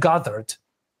I have gathered.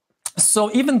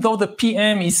 So even though the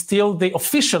PM is still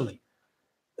officially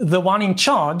the one in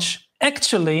charge,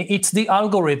 actually it's the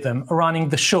algorithm running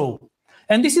the show.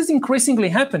 And this is increasingly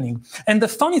happening. And the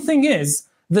funny thing is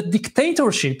that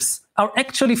dictatorships are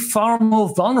actually far more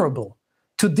vulnerable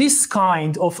to this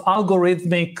kind of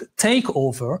algorithmic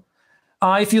takeover.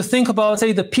 If you think about,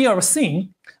 say, the PRC,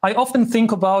 I often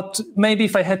think about maybe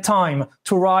if I had time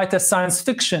to write a science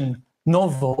fiction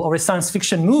novel or a science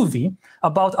fiction movie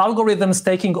about algorithms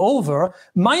taking over,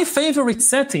 my favorite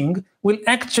setting will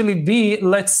actually be,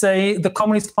 let's say, the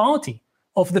Communist Party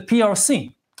of the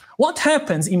PRC. What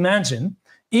happens, imagine,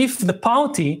 if the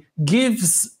party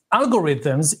gives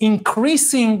algorithms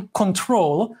increasing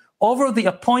control over the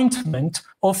appointment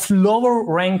of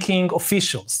lower-ranking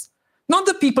officials? Not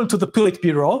the people to the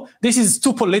Politburo. This is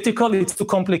too political, it's too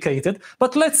complicated.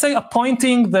 But let's say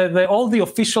appointing all the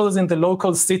officials in the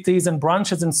local cities and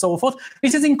branches and so forth.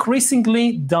 This is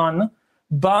increasingly done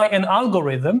by an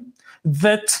algorithm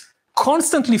that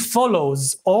constantly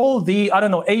follows all the,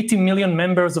 80 million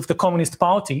members of the Communist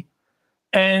Party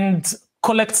and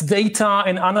collects data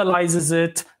and analyzes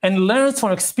it and learns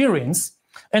from experience.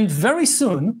 And very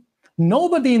soon,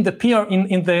 nobody in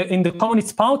the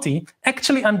Communist Party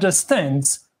actually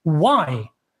understands why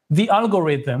the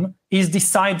algorithm is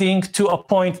deciding to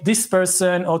appoint this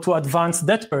person or to advance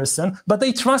that person, but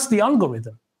they trust the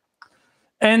algorithm.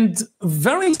 And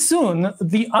very soon,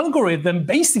 the algorithm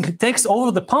basically takes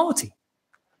over the party.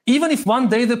 Even if one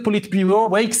day the Politburo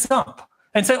wakes up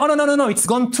and say, oh, no, it's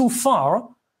gone too far,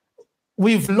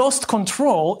 we've lost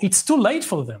control, it's too late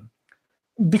for them.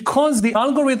 Because the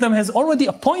algorithm has already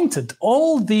appointed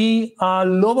all the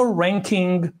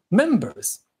lower-ranking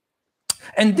members.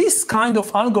 And this kind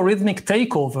of algorithmic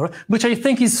takeover, which I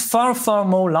think is far, far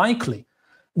more likely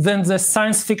than the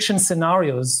science fiction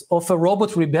scenarios of a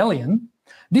robot rebellion,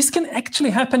 this can actually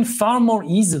happen far more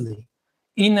easily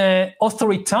in an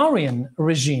authoritarian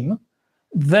regime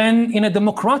than in a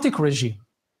democratic regime.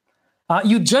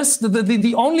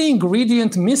 The only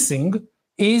ingredient missing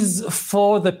is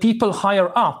for the people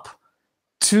higher up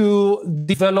to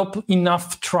develop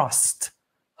enough trust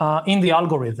in the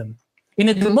algorithm. In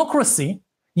a democracy,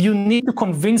 you need to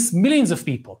convince millions of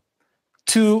people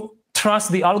to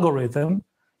trust the algorithm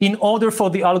in order for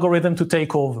the algorithm to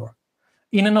take over.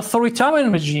 In an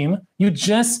authoritarian regime, you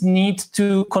just need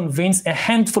to convince a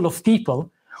handful of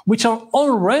people which are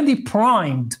already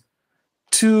primed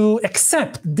to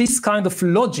accept this kind of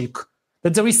logic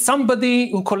that there is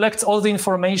somebody who collects all the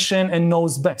information and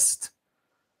knows best.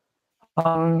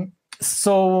 That's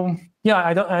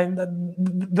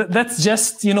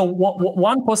just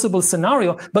one possible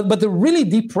scenario. But the really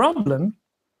deep problem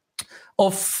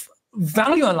of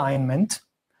value alignment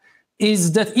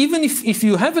is that even if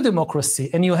you have a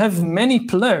democracy and you have many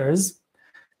players,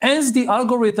 as the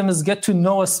algorithms get to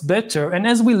know us better and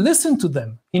as we listen to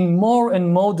them in more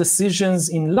and more decisions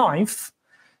in life,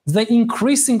 they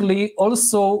increasingly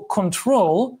also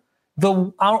control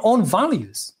our own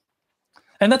values.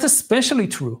 And that's especially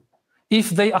true if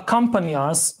they accompany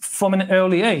us from an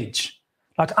early age.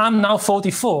 Like I'm now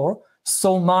 44,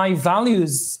 so my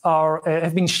values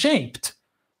have been shaped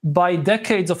by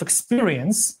decades of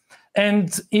experience.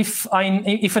 And if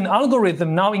an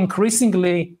algorithm now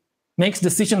increasingly makes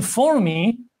decision for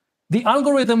me, the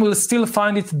algorithm will still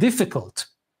find it difficult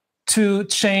to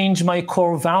change my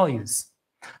core values.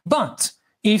 But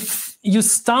if you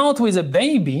start with a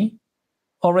baby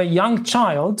or a young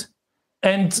child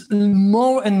and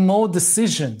more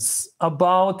decisions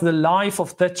about the life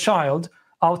of that child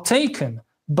are taken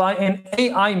by an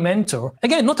AI mentor,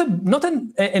 again, not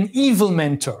an evil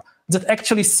mentor that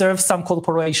actually serves some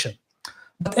corporation,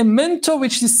 but a mentor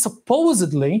which is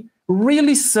supposedly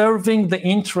really serving the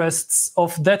interests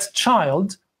of that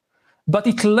child, but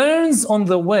it learns on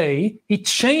the way, it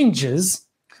changes,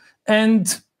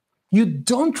 and you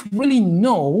don't really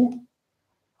know,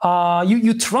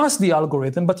 you trust the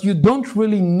algorithm, but you don't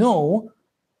really know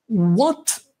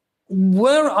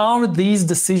where are these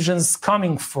decisions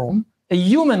coming from. A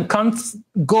human can't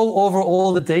go over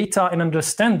all the data and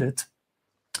understand it.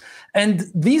 And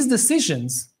these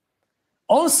decisions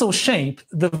also shape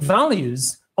the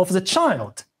values of the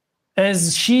child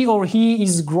as she or he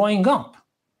is growing up.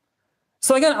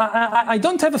 So again, I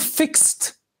don't have a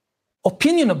fixed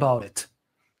opinion about it.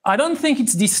 I don't think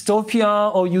it's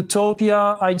dystopia or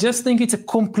utopia. I just think it's a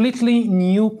completely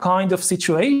new kind of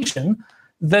situation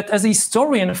that as a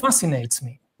historian fascinates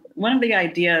me. one of the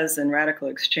ideas in radical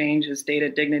exchange is data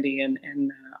dignity,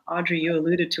 and Audrey, you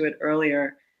alluded to it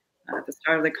earlier at the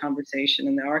start of the conversation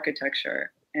in the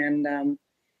architecture, and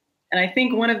I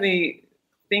think one of the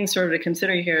things sort of to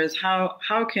consider here is how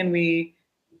can we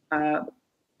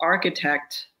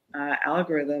architect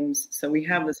algorithms so we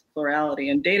have this plurality.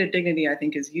 And data dignity, I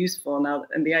think, is useful now.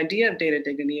 And the idea of data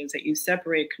dignity is that you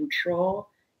separate control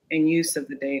and use of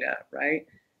the data, right?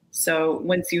 So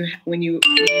when you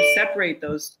separate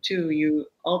those two, you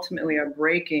ultimately are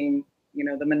breaking,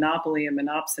 the monopoly and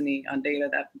monopsony on data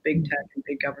that big tech and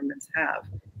big governments have.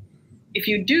 If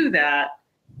you do that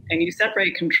and you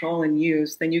separate control and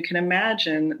use, then you can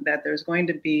imagine that there's going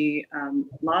to be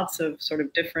lots of sort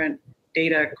of different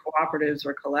data cooperatives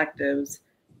or collectives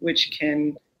which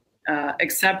can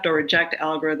accept or reject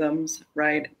algorithms,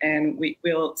 right? And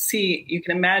we'll see, you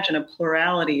can imagine a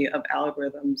plurality of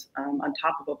algorithms on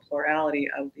top of a plurality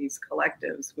of these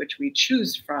collectives, which we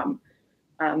choose from.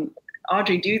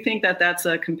 Audrey, do you think that that's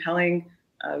a compelling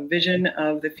vision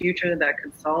of the future that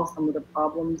could solve some of the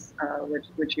problems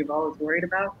which you've always worried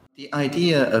about? The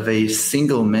idea of a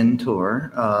single mentor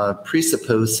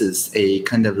presupposes a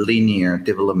kind of linear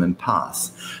development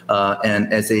path.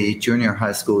 And as a junior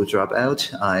high school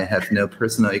dropout, I have no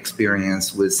personal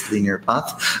experience with linear path.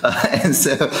 And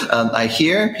so I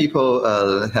hear people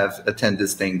have attended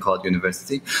this thing called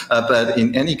university. But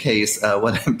in any case,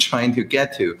 what I'm trying to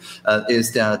get to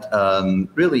is that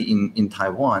really in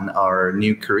Taiwan, our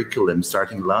new curriculum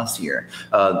starting last year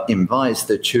invites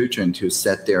the children to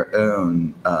set their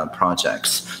own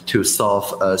projects to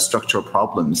solve structural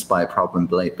problems by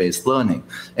problem-based learning.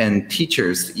 And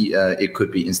teachers, it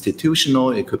could be institutional,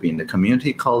 it could be in the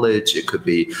community college, it could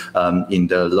be in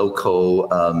the local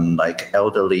like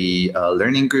elderly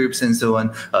learning groups and so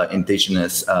on,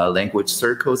 indigenous language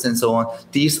circles and so on.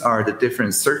 These are the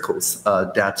different circles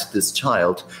that this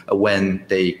child, when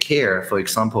they care, for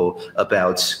example,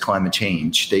 about climate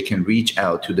change, they can reach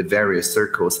out to the various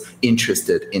circles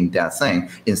interested in that thing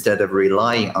instead of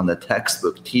relying on the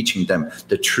textbook teaching them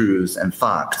the truths and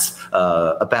facts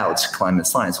about climate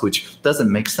science, which doesn't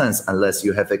make sense unless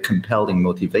you have a compelling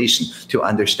motivation to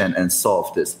understand and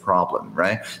solve this problem,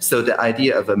 right? So the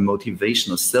idea of a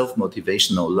motivational,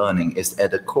 self-motivational learning is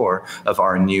at the core of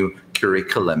our new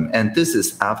curriculum. And this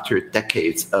is after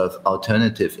decades of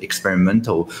alternative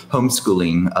experimental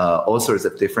homeschooling, all sorts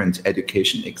of different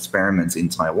education experiments in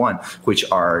Taiwan, which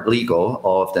are legal,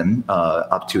 all of them,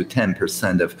 up to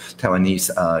 10% of Taiwanese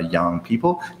young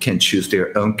people can choose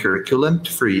their own curriculum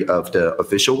free of the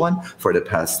official one for the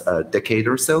past decade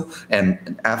or so.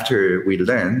 And after we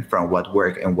learned from what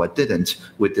worked and what didn't,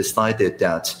 we decided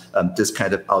that this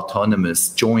kind of autonomous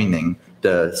joining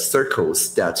the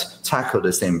circles that tackle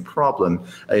the same problem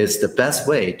is the best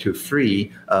way to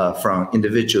free from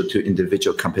individual to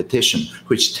individual competition,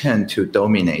 which tend to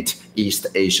dominate East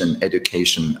Asian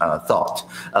education thought.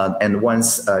 And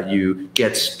once you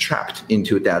get trapped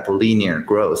into that linear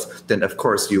growth, then of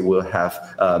course you will have,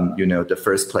 the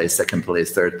first place, second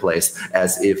place, third place,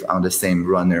 as if on the same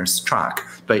runner's track.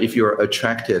 But if you're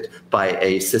attracted by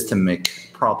a systemic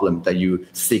problem that you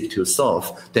seek to solve,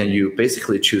 then you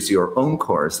basically choose your own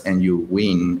course and you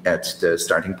win at the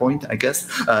starting point, I guess.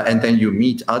 And then you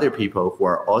meet other people who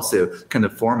are also kind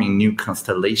of forming new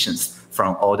constellations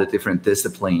from all the different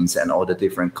disciplines and all the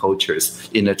different cultures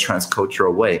in a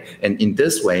transcultural way. And in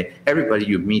this way, everybody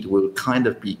you meet will kind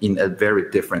of be in a very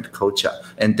different culture.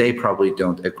 And they probably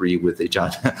don't agree with each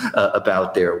other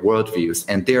about their worldviews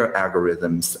and their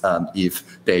algorithms.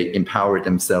 If they empower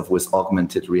themselves with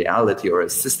augmented reality or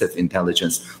assistive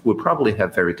intelligence, will probably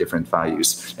have very different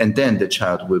values. And then the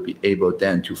child will be able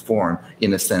then to form,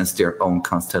 in a sense, their own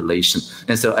constellation.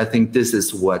 And so I think this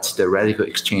is what the radical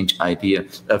exchange idea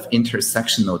of intersectional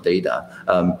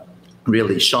data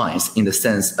really shines, in the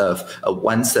sense of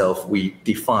oneself. We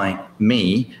define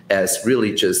me as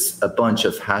really just a bunch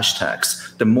of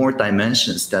hashtags. The more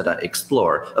dimensions that I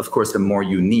explore, of course, the more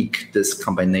unique this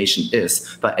combination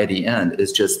is. But at the end,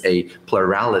 it's just a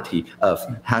plurality of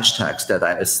hashtags that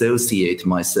I associate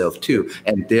myself to,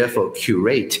 and therefore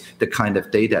curate the kind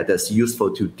of data that's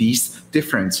useful to these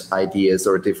different ideas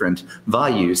or different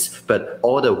values, but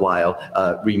all the while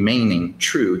remaining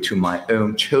true to my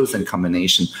own chosen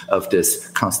combination of this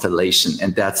constellation.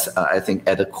 And that's, I think,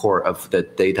 at the core of the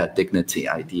data dignity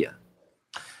idea.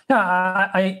 Yeah,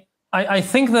 I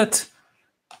think that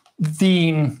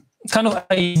the kind of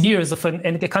ideas of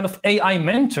a kind of AI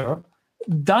mentor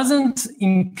doesn't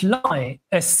imply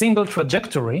a single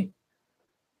trajectory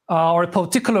or a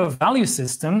particular value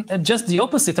system, just the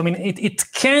opposite. I mean, it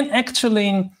can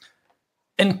actually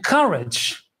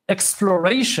encourage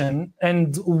exploration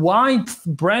and wide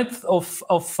breadth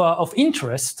of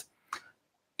interest,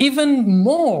 even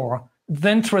more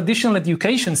than traditional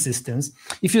education systems.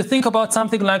 If you think about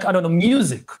something like, I don't know,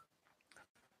 music.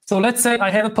 So let's say I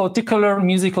have a particular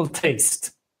musical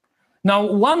taste. Now,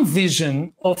 one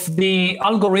vision of the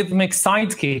algorithmic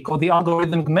sidekick or the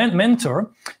algorithmic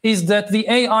mentor is that the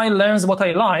AI learns what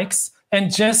I like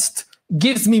and just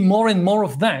gives me more and more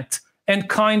of that and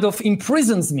kind of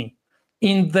imprisons me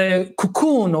in the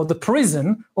cocoon or the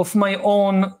prison of my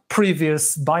own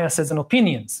previous biases and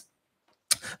opinions.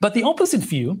 But the opposite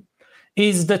view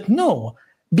is that no,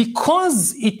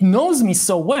 because it knows me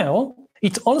so well,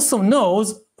 it also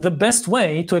knows the best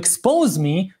way to expose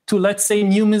me to, let's say,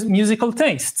 new musical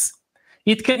tastes.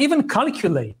 It can even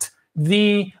calculate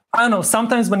I don't know,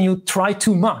 sometimes when you try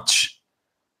too much,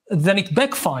 then it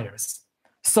backfires.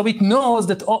 So it knows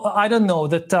that, I don't know,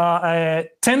 that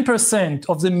 10%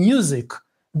 of the music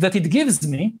that it gives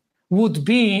me would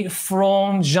be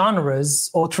from genres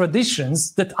or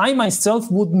traditions that I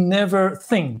myself would never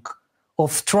think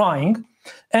of trying.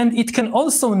 And it can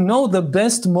also know the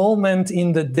best moment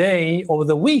in the day or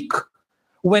the week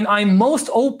when I'm most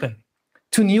open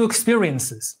to new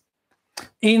experiences.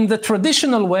 In the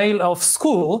traditional way of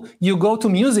school, you go to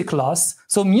music class.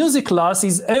 So music class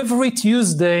is every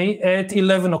Tuesday at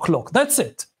 11 o'clock. That's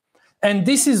it. And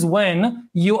this is when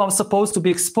you are supposed to be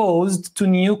exposed to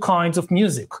new kinds of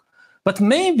music. But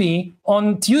maybe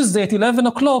on Tuesday at 11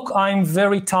 o'clock, I'm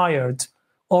very tired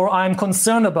or I'm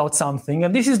concerned about something.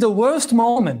 And this is the worst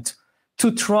moment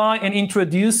to try and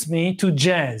introduce me to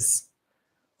jazz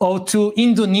or to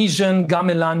Indonesian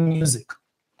gamelan music.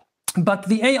 But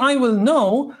the AI will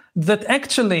know that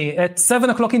actually at 7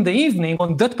 o'clock in the evening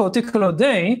on that particular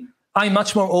day, I'm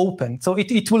much more open. So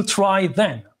it will try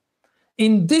then.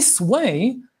 In this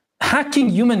way, hacking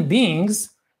human beings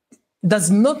does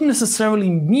not necessarily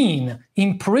mean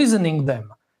imprisoning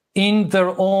them in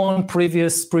their own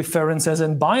previous preferences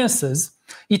and biases.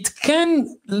 It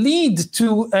can lead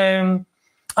to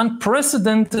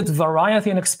unprecedented variety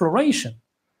and exploration.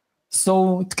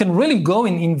 So it can really go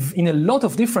in a lot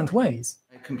of different ways.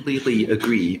 I completely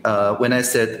agree. When I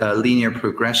said linear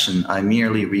progression, I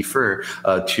merely refer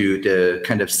to the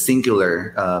kind of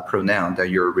singular pronoun that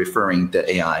you're referring the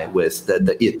AI with,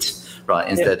 the it, right?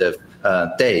 Instead of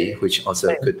they, which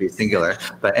also could be singular.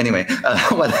 But anyway,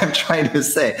 what I'm trying to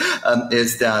say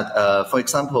is that, for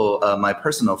example, my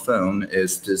personal phone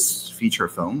is this feature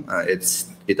phone.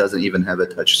 It doesn't even have a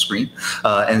touch screen.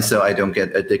 And so I don't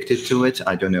get addicted to it.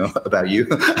 I don't know about you.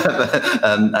 But,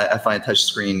 I find touch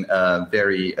screen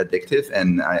very addictive,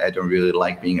 and I don't really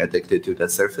like being addicted to the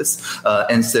surface.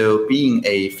 And so being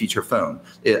a feature phone,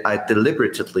 I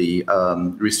deliberately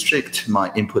restrict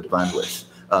my input bandwidth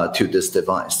to this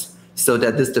device, so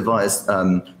that this device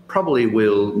probably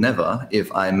will never,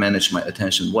 if I manage my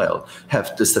attention well,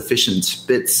 have the sufficient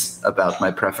bits about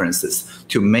my preferences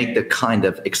to make the kind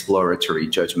of exploratory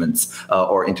judgments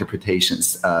or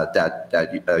interpretations that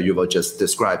Yuval just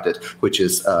described it, which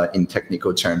is in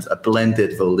technical terms, a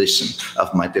blended volition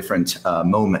of my different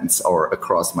moments or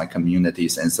across my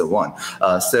communities and so on.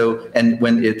 And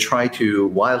when it tried to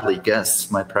wildly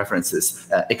guess my preferences,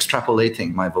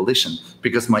 extrapolating my volition,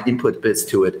 because my input bits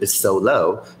to it is so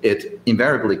low, it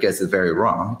invariably gets it very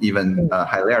wrong, even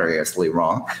hilariously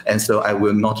wrong. And so I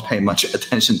will not pay much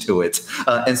attention to it.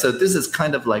 And so this is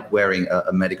kind of like wearing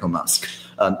a medical mask.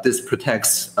 This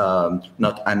protects, I'm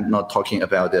not talking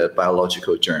about the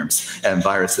biological germs and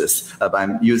viruses, but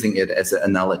I'm using it as an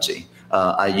analogy.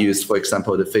 I use, for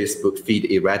example, the Facebook feed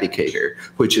eradicator,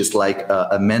 which is like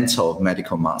a mental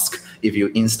medical mask. If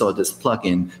you install this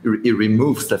plugin, it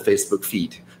removes the Facebook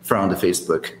feed from the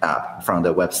Facebook app, from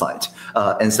the website.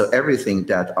 And so everything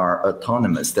that are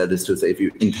autonomous, that is to say, if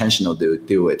you intentionally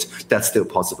do it, that's still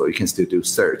possible. You can still do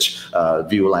search,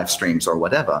 view live streams or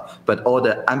whatever. But all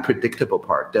the unpredictable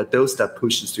part, that those that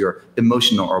pushes your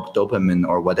emotional or dopamine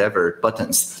or whatever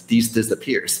buttons, these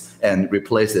disappears and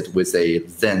replace it with a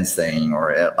Zen saying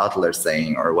or an Adler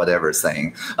saying or whatever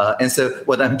saying. And so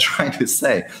what I'm trying to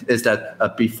say is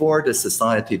that before the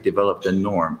society developed the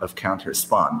norm of counter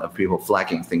spam, of people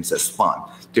flagging things as spam,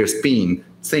 there's been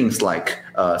things like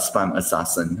spam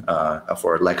assassin,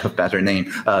 for lack of better name,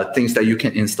 things that you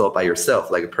can install by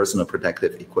yourself, like personal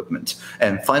protective equipment.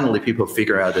 And finally, people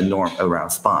figure out the norm around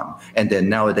spam. And then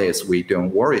nowadays, we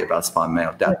don't worry about spam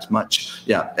mail that much.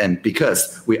 Yeah, and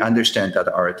because we understand that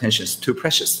our attention is too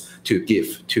precious to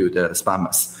give to the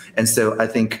spammers. And so I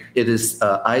think it is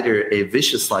either a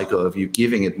vicious cycle of you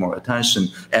giving it more attention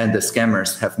and the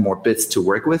scammers have more bits to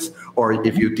work with, or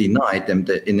if you deny them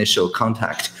the initial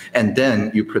contact and then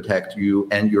then you protect you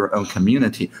and your own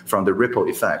community from the ripple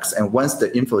effects. And once the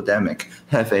infodemic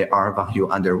have a R value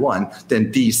under 1,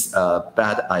 then these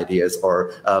bad ideas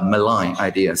or malign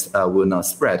ideas will not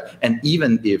spread. And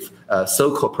even if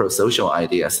so-called pro-social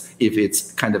ideas, if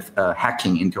it's kind of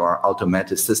hacking into our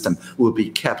automated system, will be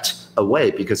kept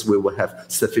away because we will have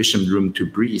sufficient room to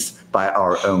breathe by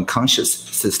our own conscious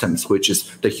systems, which is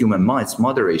the human mind's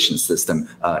moderation system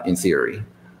in theory.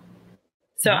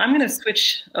 So I'm going to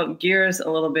switch gears a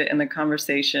little bit in the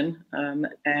conversation,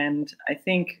 and I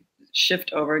think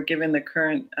shift over, given the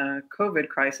current COVID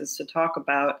crisis, to talk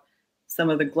about some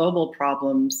of the global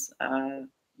problems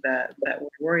that we're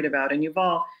worried about. And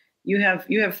Yuval, you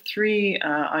have 3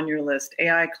 on your list: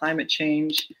 AI, climate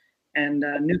change, and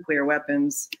nuclear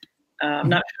weapons. I'm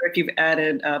not sure if you've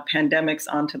added pandemics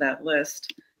onto that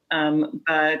list.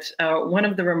 But one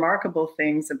of the remarkable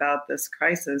things about this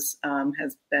crisis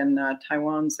has been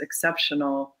Taiwan's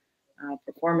exceptional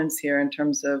performance here in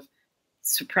terms of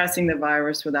suppressing the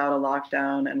virus without a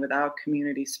lockdown and without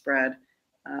community spread.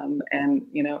 And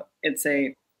you know, it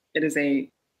is a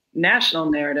national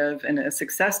narrative and a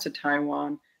success to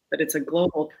Taiwan, but it's a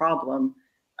global problem.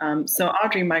 So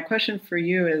Audrey, my question for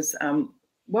you is,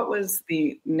 what was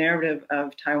the narrative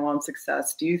of Taiwan's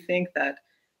success? Do you think that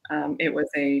it was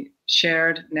a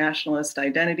shared nationalist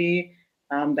identity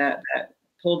that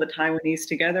pulled the Taiwanese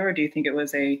together, or do you think it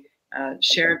was a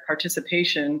shared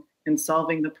participation in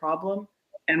solving the problem?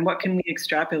 And what can we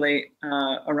extrapolate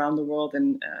around the world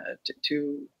and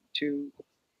to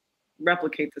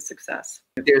replicate the success?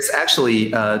 There's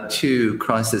actually 2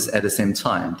 crises at the same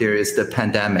time. There is the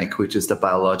pandemic, which is the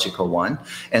biological one,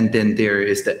 and then there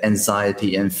is the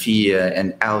anxiety and fear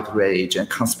and outrage and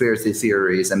conspiracy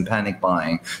theories and panic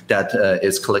buying that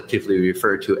is collectively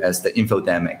referred to as the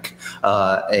infodemic.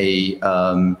 A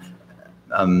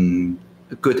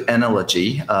good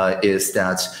analogy is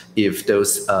that if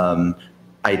those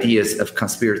ideas of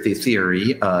conspiracy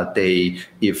theory,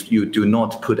 if you do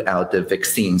not put out the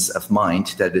vaccines of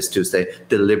mind, that is to say,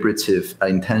 deliberative,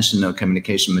 intentional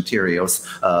communication materials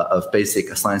of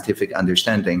basic scientific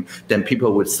understanding, then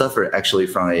people would suffer actually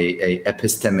from a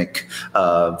epistemic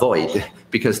void,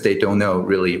 because they don't know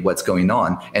really what's going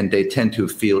on, and they tend to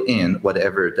fill in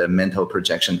whatever the mental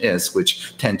projection is,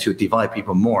 which tend to divide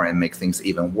people more and make things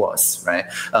even worse, right?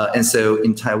 And so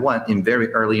in Taiwan, in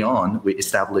very early on, we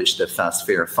established the fast,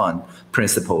 fair, fun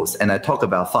principles. And I talk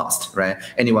about fast, right?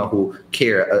 Anyone who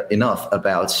care enough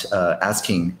about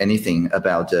asking anything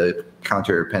about the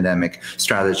counter-pandemic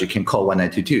strategy can call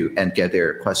 1922 and get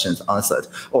their questions answered.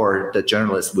 Or the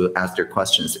journalists will ask their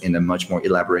questions in a much more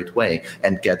elaborate way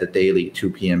and get the daily 2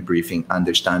 p.m. briefing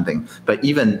understanding. But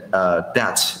even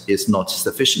that is not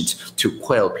sufficient to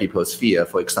quell people's fear,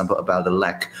 for example, about the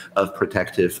lack of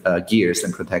protective gears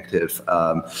and protective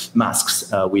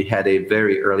masks. We had a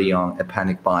very early on a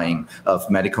panic buying of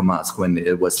medical masks when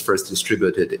it was first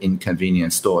distributed in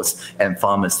convenience stores and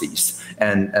pharmacies.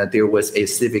 And there was a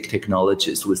civic technologist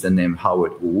with the name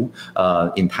Howard Wu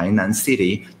in Tainan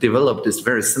City, developed this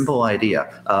very simple idea.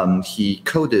 He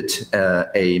coded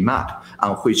a map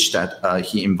on which that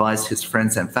he invites his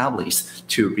friends and families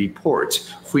to report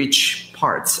which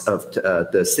parts of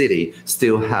the city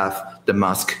still have the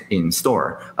mask in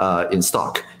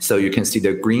stock. So you can see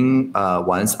the green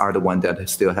ones are the ones that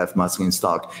still have masks in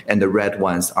stock, and the red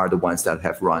ones are the ones that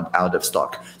have run out of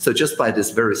stock. So just by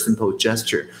this very simple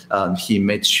gesture, he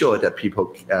made sure that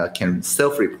people can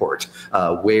self-report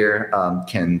where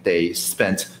can they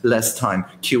spend less time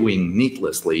queuing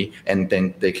needlessly, and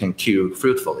then they can queue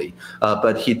fruitfully.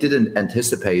 But he didn't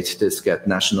anticipate this get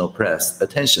national press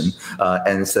attention,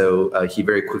 and so he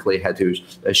very quickly had to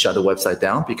shut the website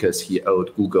down because he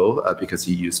owed Google, because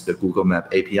he used the Google Map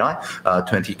API,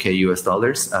 $20K US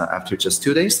after just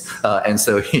 2 days. And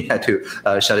so he had to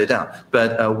shut it down.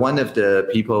 But one of the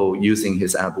people using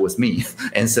his app was me.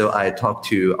 And so I talked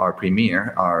to our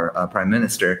premier, our prime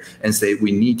minister, and say,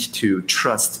 we need to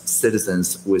trust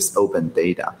citizens with open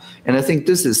data. And I think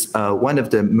this is one of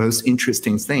the most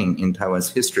interesting things in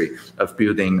Taiwan's history of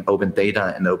building open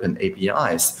data and open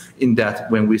APIs, in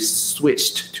that when we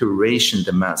switched to ration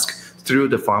the mask through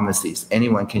the pharmacies,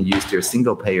 anyone can use their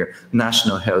single-payer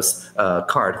national health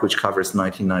card, which covers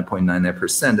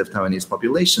 99.99% of Taiwanese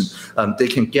population. They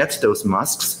can get those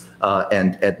masks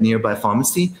and at nearby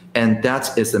pharmacy, and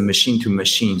that is a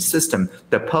machine-to-machine system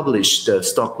that publishes the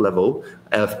stock level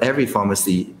of every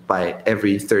pharmacy by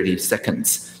every 30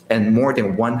 seconds. And more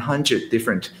than 100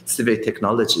 different civic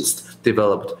technologists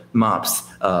developed maps,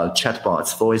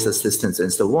 chatbots, voice assistants,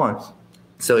 and so on.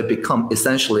 So it becomes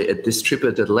essentially a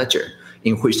distributed ledger.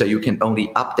 in which that you can only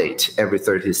update every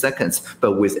 30 seconds,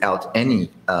 but without any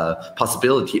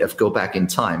possibility of go back in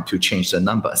time to change the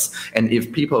numbers. And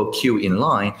if people queue in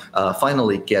line,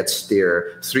 finally get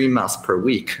their 3 masks per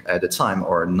week at a time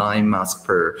or 9 masks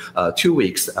per 2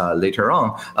 weeks later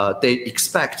on, they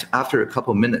expect after a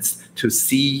couple minutes to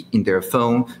see in their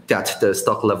phone that the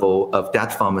stock level of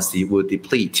that pharmacy will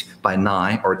deplete by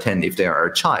 9 or 10 if they are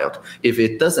a child. If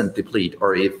it doesn't deplete,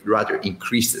 or if rather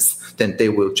increases, then they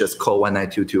will just call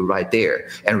 1922 right there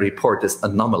and report this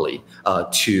anomaly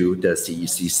to the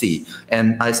CECC.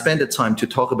 And I spent the time to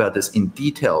talk about this in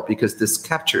detail because this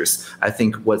captures, I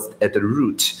think, what's at the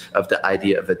root of the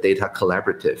idea of a data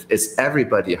collaborative. It's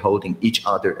everybody holding each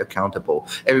other accountable,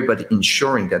 everybody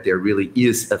ensuring that there really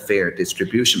is a fair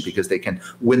distribution because they can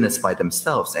witness by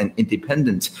themselves, and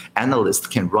independent analysts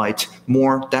can write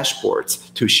more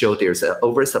dashboards to show there's an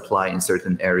oversupply in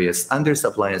certain areas,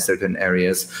 undersupply in certain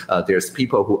areas. There's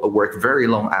people who work very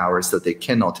long hours, so they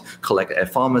cannot collect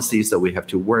at pharmacies, so we have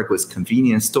to work with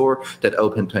convenience store that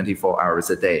open 24 hours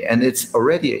a day. And it's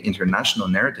already an international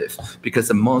narrative because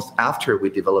a month after we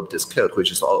developed this code,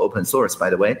 which is all open source, by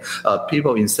the way,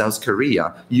 people in South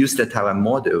Korea use the Taiwan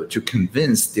model to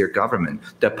convince their government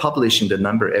that publishing the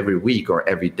number every week or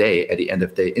every day at the end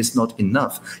of the day is not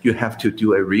enough. You have to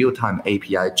do a real-time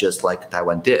API just like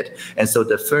Taiwan did. And so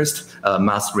the first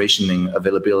mass rationing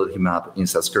availability map in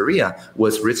South Korea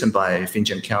was written by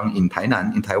Finjan Kyung in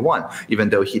Tainan, in Taiwan. Even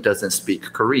though he doesn't speak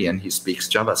Korean, he speaks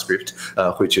JavaScript,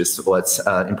 which is what's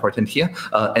important here.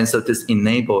 And so this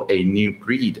enabled a new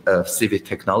breed of civic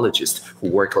technologists who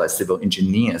work like civil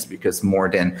engineers, because more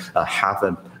than half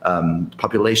a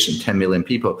population, 10 million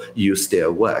people, use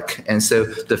their work. And so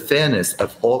the fairness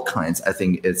of all kinds, I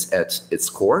think, is at its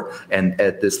core. And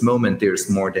at this moment, there's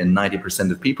more than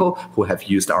 90% of people who have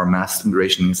used our mass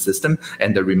rationing system,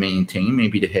 and the remaining 10,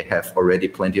 maybe they have already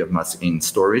plenty of masks in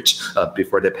storage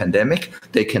before the pandemic.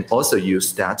 They can also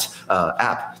use that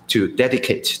app to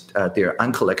dedicate their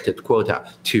uncollected quota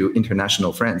to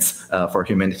international friends for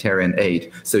humanitarian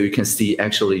aid. So you can see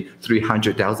actually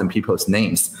 300,000 people's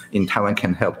names in Taiwan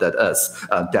Can Help That Us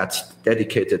that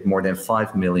dedicated more than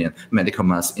 5 million medical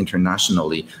masks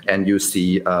internationally. And you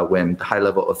see when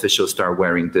high-level officials start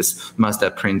wearing this mask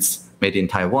that prints made in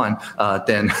Taiwan,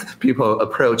 then people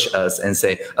approach us and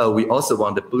say, oh, we also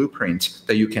want the blueprint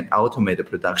that you can automate the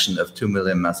production of 2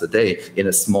 million masks a day in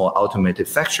a small automated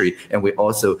factory. And we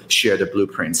also share the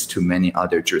blueprints to many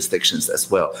other jurisdictions as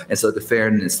well. And so the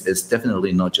fairness is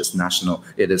definitely not just national,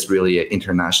 it is really an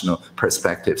international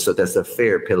perspective. So that's a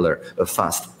fair pillar of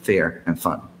fast, fair, and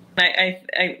fun.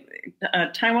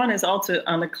 Taiwan is also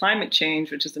on the climate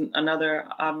change, which is another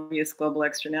obvious global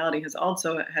externality, has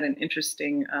also had an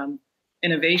interesting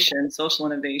innovation, social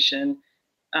innovation.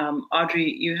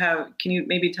 Audrey, can you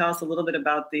maybe tell us a little bit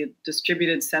about the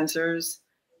distributed sensors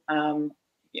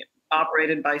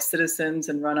operated by citizens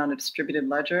and run on a distributed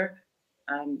ledger?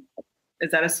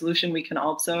 Is that a solution we can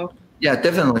also? Yeah,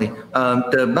 definitely.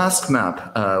 The mask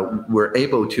map were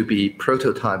able to be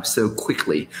prototyped so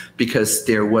quickly because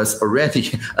there was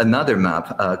already another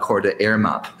map called the air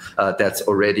map that's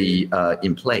already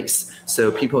in place.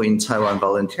 So people in Taiwan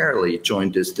voluntarily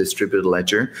joined this distributed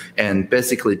ledger and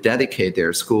basically dedicate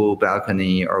their school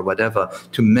balcony or whatever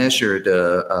to measure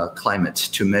the climate,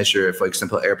 to measure, for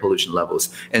example, air pollution levels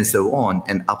and so on,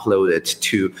 and upload it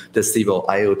to the civil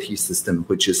IoT system,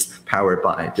 which is powered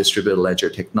by distributed ledger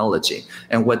technology.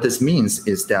 And what this means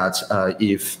is that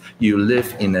if you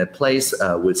live in a place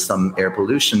with some air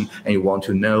pollution and you want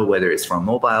to know whether it's from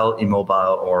mobile,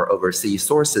 immobile, or overseas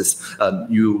sources,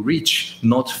 you reach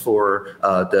not for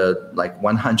the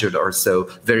 100 or so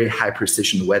very high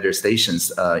precision weather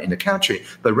stations in the country,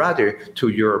 but rather to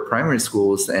your primary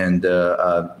schools and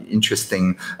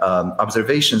interesting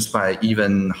observations by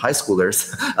even high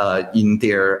schoolers in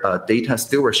their data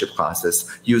stewardship process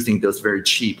using those very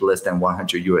cheap, less than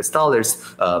 $100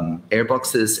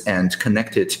 airboxes, and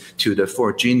connected to the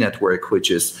 4G network, which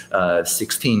is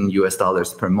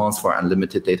 $16 per month for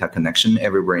unlimited data connection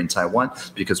everywhere in Taiwan,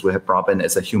 because we have broadband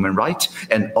as a human right.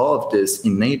 And all of this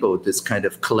enabled this kind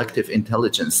of collective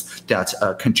intelligence that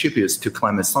contributes to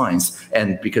climate science.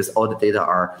 And because all the data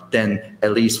are then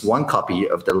at least one copy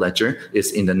of the ledger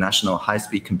is in the National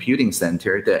High-Speed Computing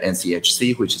Center, the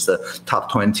NCHC, which is the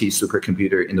top 20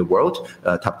 supercomputer in the world,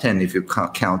 top 10 if you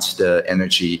count the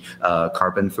energy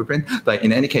carbon footprint. But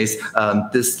in any case,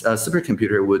 this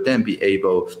supercomputer would then be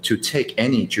able to take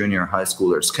any junior high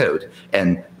schooler's code,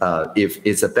 and if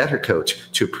it's a better code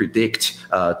to predict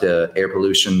the air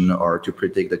pollution or to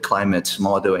predict the climate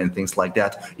model and things like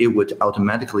that, it would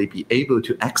automatically be able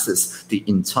to access the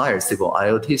entire civil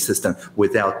IoT system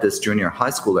without this junior high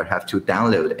schooler have to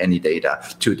download any data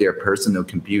to their personal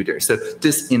computer. So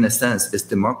this, in a sense, is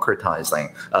democratizing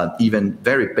even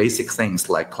very basic things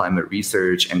like climate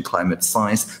research and climate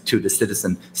science to the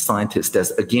citizen scientists.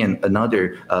 That's, again,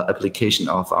 another application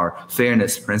of our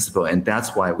fairness principle, and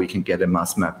that's why we can get a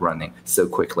mass map running so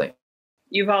quickly.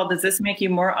 Yuval, does this make you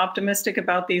more optimistic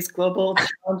about these global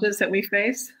challenges that we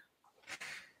face?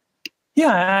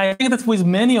 Yeah, I think that with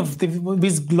many of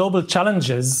these global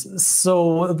challenges,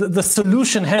 so the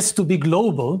solution has to be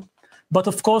global, but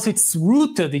of course it's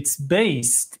rooted, it's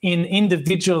based in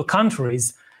individual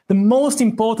countries. The most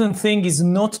important thing is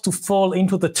not to fall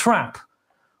into the trap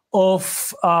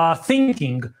of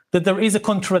thinking that there is a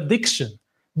contradiction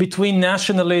between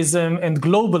nationalism and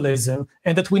globalism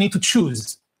and that we need to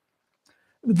choose.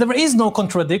 There is no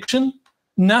contradiction.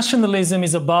 Nationalism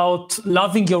is about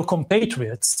loving your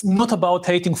compatriots, not about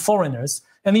hating foreigners.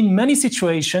 And in many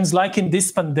situations, like in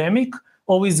this pandemic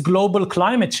or with global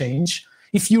climate change,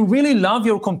 if you really love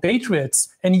your compatriots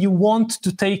and you want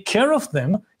to take care of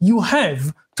them, you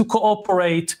have to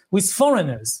cooperate with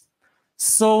foreigners.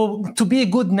 So to be a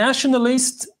good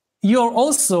nationalist, you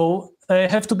also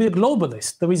have to be a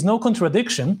globalist. There is no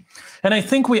contradiction. And I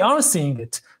think we are seeing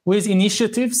it with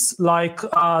initiatives like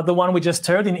the one we just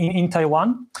heard in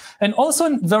Taiwan. And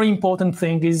also a very important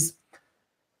thing is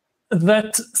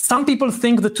that some people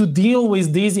think that to deal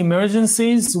with these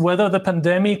emergencies, whether the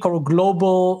pandemic or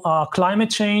global climate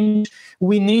change,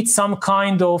 we need some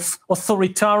kind of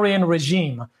authoritarian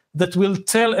regime that will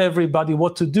tell everybody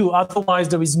what to do. Otherwise,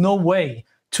 there is no way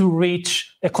to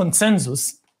reach a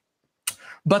consensus.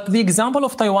 But the example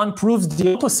of Taiwan proves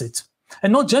the opposite.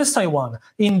 And not just Taiwan.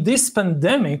 In this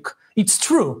pandemic, it's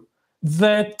true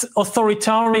that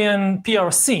authoritarian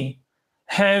PRC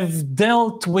have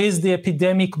dealt with the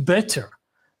epidemic better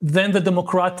than the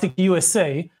democratic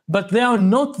USA, but they are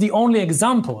not the only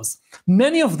examples.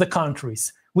 Many of the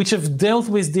countries which have dealt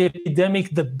with the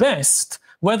epidemic the best,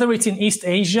 whether it's in East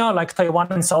Asia, like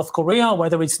Taiwan and South Korea,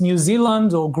 whether it's New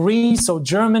Zealand or Greece or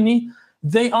Germany,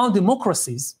 they are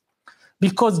democracies.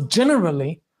 Because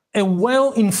generally, a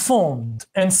well-informed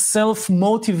and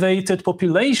self-motivated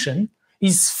population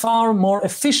is far more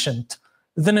efficient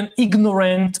than an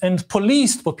ignorant and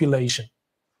policed population.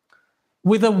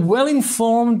 With a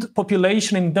well-informed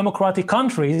population in democratic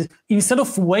countries, instead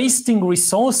of wasting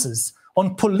resources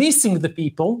on policing the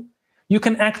people, you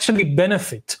can actually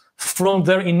benefit from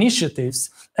their initiatives,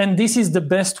 and this is the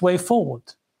best way forward.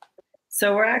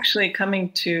 So we're actually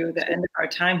coming to the end of our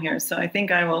time here. So I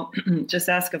think I will just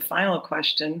ask a final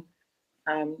question.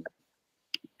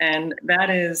 And that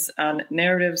is on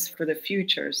narratives for the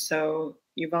future. So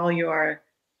Yuval, you are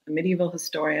a medieval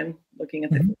historian looking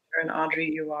at the future, and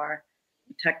Audrey, you are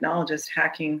a technologist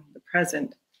hacking the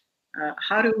present.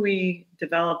 How do we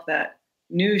develop that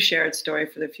new shared story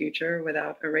for the future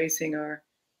without erasing our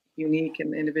unique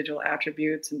and individual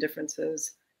attributes and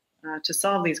differences to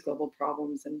solve these global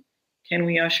problems? And can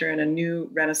we usher in a new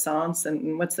renaissance?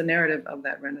 And what's the narrative of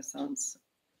that renaissance?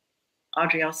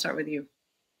 Audrey, I'll start with you.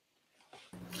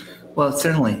 Well,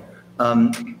 certainly.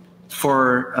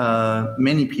 For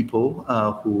many people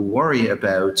who worry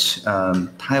about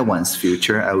Taiwan's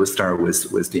future, I will start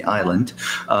with the island.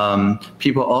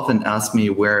 People often ask me,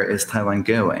 where is Taiwan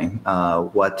going?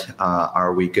 What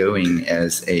are we going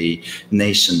as a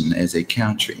nation, as a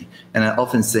country? And I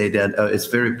often say that it's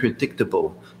very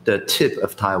predictable. The tip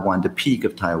of Taiwan, the peak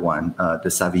of Taiwan, the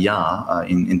Savia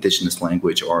in indigenous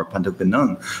language, or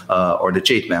Pantogenon, or the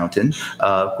Jade Mountain,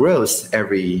 grows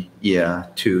every year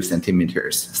 2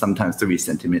 centimeters, sometimes 3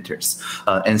 centimeters.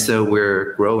 And so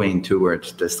we're growing toward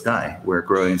the sky. We're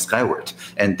growing skyward.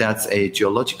 And that's a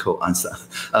geological answer.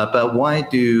 But why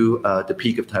do the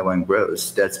peak of Taiwan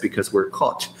grows? That's because we're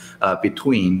caught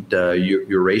between the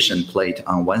Eurasian plate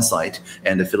on one side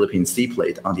and the Philippine Sea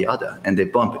plate on the other. And they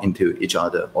bump into each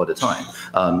other all the time,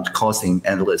 causing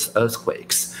endless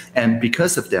earthquakes. And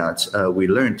because of that, we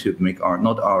learn to make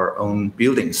not our own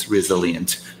buildings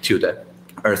resilient to the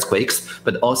earthquakes,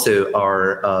 but also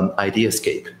are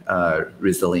ideascape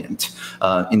resilient.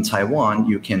 In Taiwan,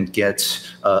 you can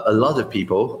get a lot of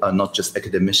people, not just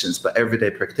academicians, but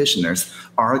everyday practitioners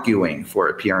arguing for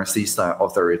a PRC-style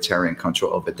authoritarian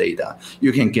control over data.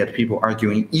 You can get people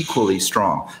arguing equally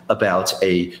strong about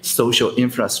a social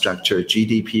infrastructure,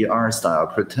 GDPR style,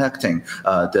 protecting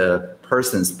the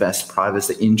person's best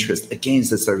privacy interest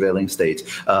against the surveilling state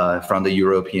from the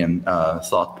European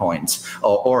thought points.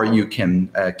 Or you can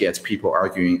get people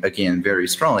arguing, again, very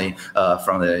strongly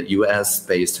from the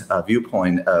US-based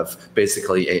viewpoint of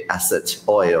basically a asset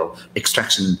oil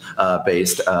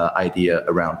extraction-based idea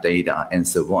around data and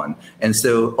so on. And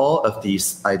so all of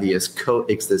these ideas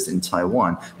coexist in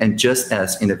Taiwan. And just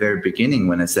as in the very beginning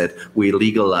when I said we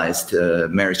legalized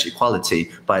marriage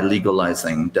equality by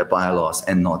legalizing the bylaws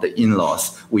and not the in-laws,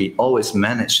 we always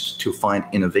managed to find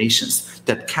innovations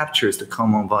that captures the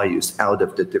common values out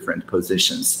of the different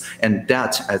positions. And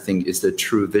that, I think, is the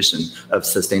true vision of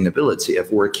sustainability,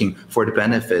 of working for the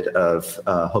benefit of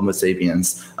Homo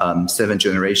sapiens 7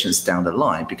 generations down the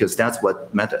line, because that's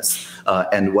what matters.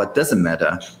 And what doesn't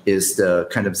matter is the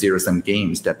kind of zero-sum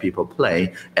games that people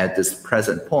play at this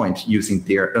present point using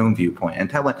their own viewpoint.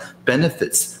 And Taiwan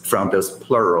benefits from those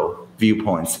plural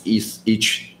viewpoints,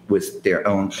 each with their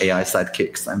own AI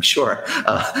sidekicks, I'm sure.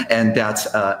 And that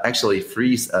actually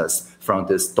frees us from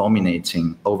this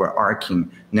dominating,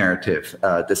 overarching narrative,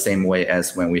 the same way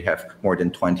as when we have more than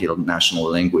 20 national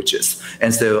languages.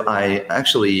 And so I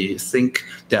actually think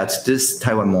that this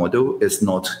Taiwan model is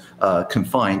not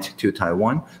confined to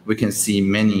Taiwan. We can see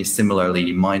many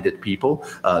similarly minded people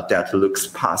that looks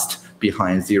past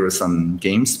behind zero-sum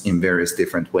games in various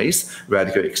different ways.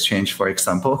 Radical exchange, for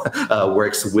example,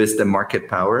 works with the market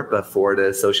power, but for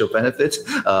the social benefit,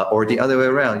 or the other way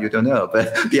around, you don't know.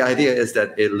 But the idea is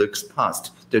that it looks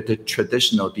past the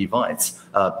traditional divides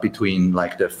between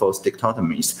like the false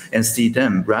dichotomies and see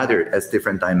them rather as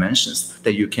different dimensions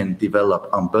that you can develop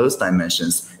on both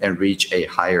dimensions and reach a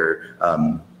higher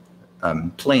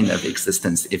plane of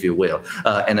existence, if you will.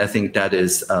 And I think that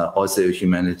is also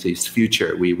humanity's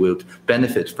future. We will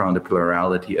benefit from the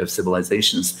plurality of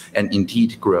civilizations and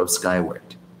indeed grow skyward.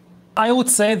 I would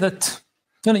say that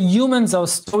humans are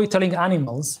storytelling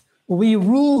animals. We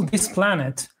rule this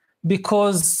planet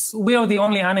because we are the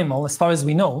only animal, as far as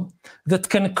we know, that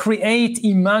can create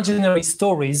imaginary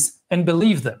stories and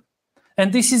believe them.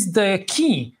 And this is the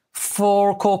key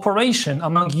for cooperation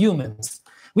among humans.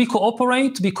 We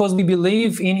cooperate because we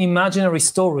believe in imaginary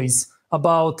stories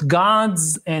about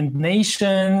gods and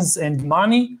nations and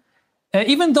money,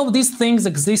 even though these things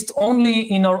exist only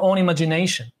in our own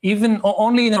imagination, even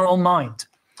only in our own mind.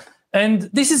 And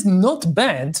this is not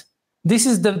bad. This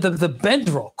is the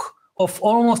bedrock of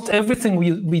almost everything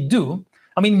we do.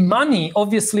 I mean, money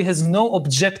obviously has no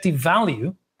objective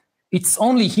value. It's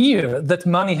only here that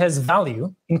money has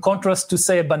value, in contrast to,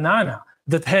 say, a banana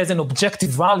that has an objective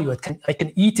value. I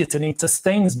can eat it and it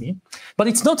sustains me. But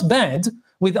it's not bad.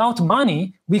 Without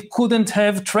money, we couldn't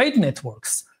have trade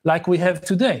networks like we have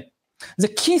today. The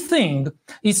key thing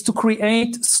is to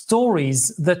create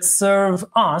stories that serve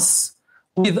us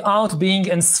without being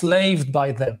enslaved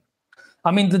by them.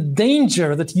 I mean, the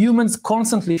danger that humans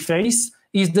constantly face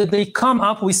is that they come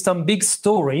up with some big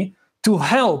story to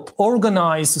help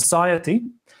organize society,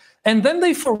 and then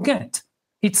they forget.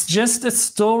 It's just a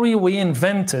story we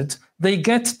invented. They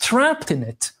get trapped in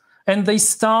it, and they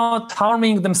start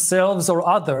harming themselves or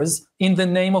others in the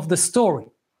name of the story.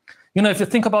 If you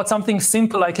think about something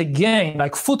simple like a game,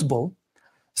 like football,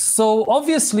 so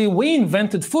obviously we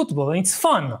invented football, and it's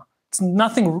fun. It's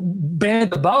nothing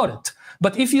bad about it.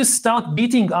 But if you start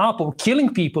beating up or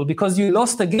killing people because you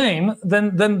lost a game,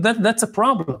 then that's a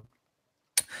problem.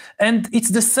 And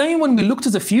it's the same when we look to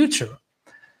the future.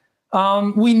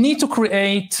 We need to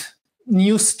create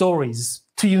new stories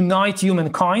to unite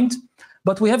humankind,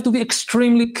 but we have to be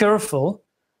extremely careful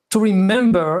to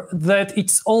remember that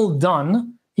it's all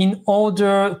done in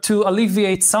order to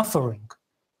alleviate suffering.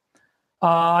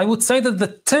 I would say that the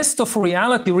test of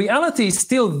reality is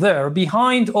still there.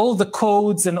 Behind all the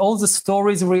codes and all the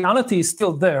stories, reality is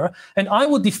still there. And I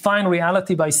would define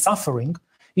reality by suffering.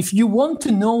 If you want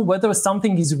to know whether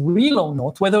something is real or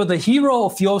not, whether the hero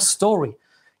of your story,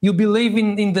 you believe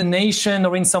in the nation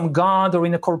or in some god or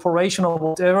in a corporation or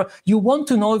whatever, you want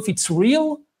to know if it's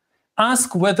real,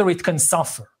 ask whether it can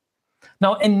suffer.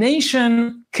 Now, a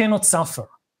nation cannot suffer.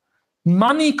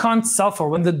 Money can't suffer.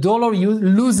 When the dollar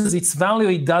loses its value,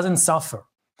 it doesn't suffer.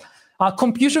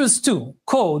 Computers too,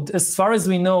 code, as far as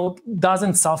we know,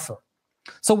 doesn't suffer.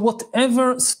 So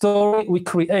whatever story we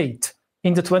create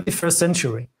in the 21st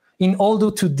century, in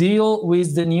order to deal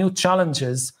with the new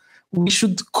challenges, we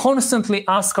should constantly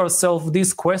ask ourselves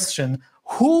this question: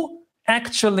 who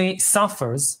actually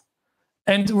suffers?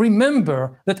 And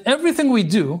remember that everything we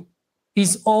do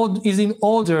is in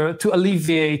order to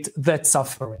alleviate that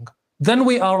suffering. Then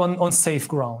we are on safe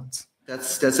ground.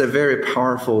 That's a very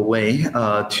powerful way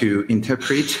to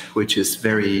interpret, which is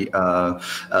very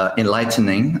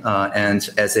enlightening. And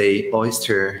as a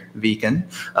oyster vegan,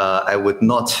 I would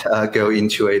not go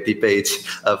into a debate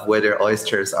of whether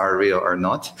oysters are real or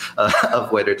not,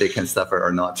 of whether they can suffer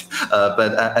or not.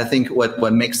 But I think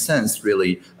what makes sense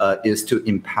really is to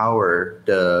empower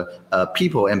the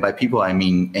people, and by people I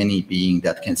mean any being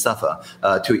that can suffer,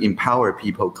 to empower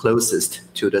people closest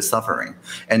to the suffering.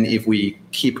 And if we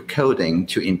keep coding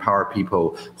to empower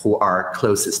people who are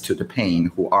closest to the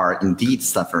pain, who are indeed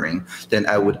suffering, then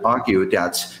I would argue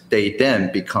that they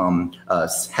then become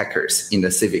hackers in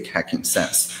the civic hacking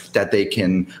sense, that they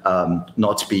can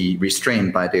not be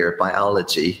restrained by their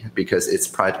biology, because it's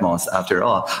Pride Month after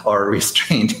all, or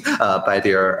restrained by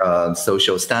their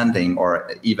social standing,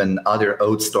 or even other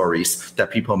old stories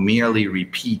that people merely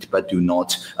repeat but do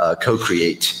not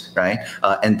co-create, right?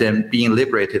 And then being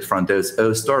liberated from those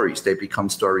old stories, they become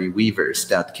story weavers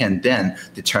that can then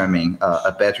determine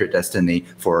a better destiny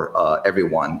for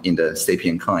everyone in the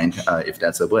sapient kind, if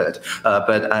that's a word.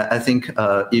 But I think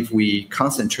if we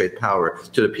concentrate power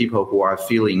to the people who are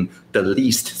feeling the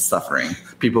least suffering,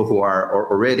 people who are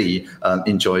already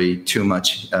enjoy too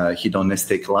much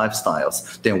hedonistic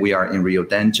lifestyles, then we are in real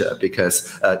danger,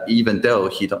 because even though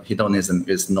hedonism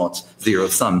is not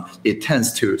zero-sum, it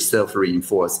tends to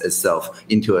self-reinforce itself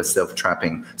into a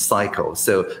self-trapping cycle.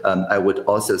 So I would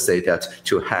also say that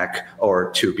to hack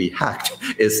or to be hacked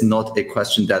is not a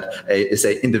question that is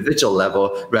an individual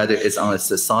level, rather it's on a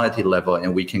society level,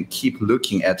 and we can keep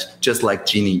looking at, just like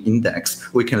Gini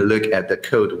index, we can look at the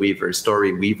code weavers,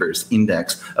 story weavers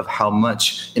index of how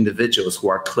much individuals who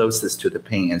are closest to the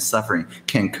pain and suffering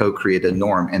can co-create a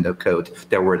norm and a code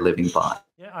that we're living by.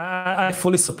 Yeah, I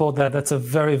fully support that. That's a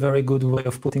very, very good way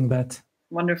of putting that.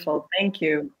 Wonderful. Thank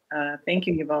you. Thank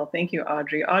you, Yuval. Thank you,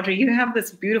 Audrey. Audrey, you have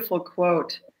this beautiful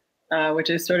quote, which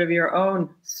is sort of your own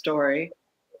story.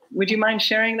 Would you mind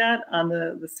sharing that on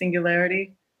the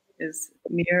singularity is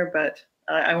near, but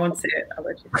I won't say it. I'll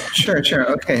let you say it.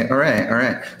 Sure. Okay. All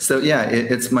right. So yeah,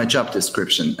 it's my job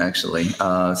description, actually.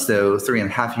 So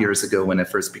 3.5 years ago, when I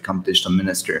first became digital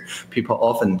minister, people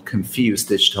often confuse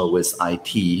digital with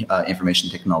IT, information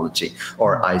technology,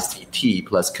 or ICT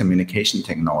plus communication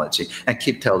technology. I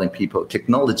keep telling people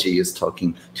technology is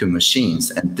talking to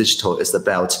machines, and digital is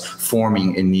about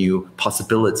forming a new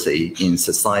possibility in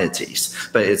societies.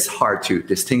 But it's hard to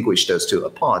distinguish those two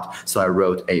apart. So I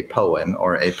wrote a poem,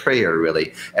 or a prayer, really,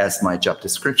 as my job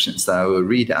description. So I will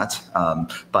read that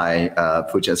by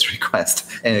Puja's request.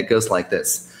 And it goes like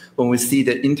this: when we see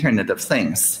the Internet of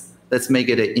Things, let's make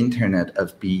it an Internet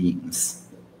of Beings.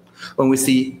 When we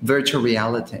see virtual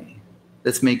reality,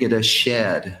 let's make it a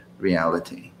shared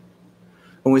reality.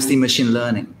 When we see machine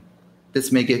learning,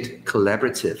 let's make it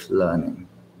collaborative learning.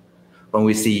 When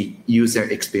we see user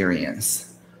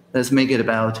experience, let's make it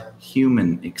about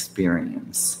human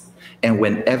experience. And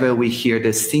whenever we hear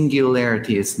the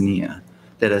singularity is near,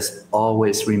 let us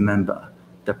always remember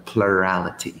the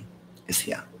plurality is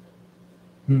here.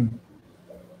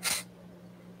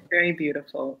 Very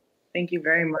beautiful. Thank you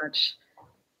very much.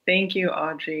 Thank you,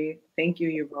 Audrey. Thank you,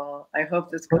 Yuval. I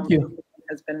hope this conversation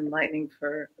has been enlightening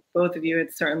for both of you.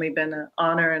 It's certainly been an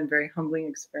honor and very humbling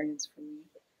experience for me.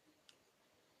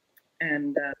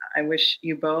 And I wish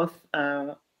you both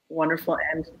a wonderful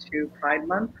end to Pride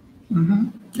Month.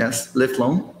 Yes, live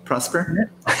long,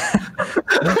 prosper.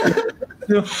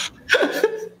 Yeah.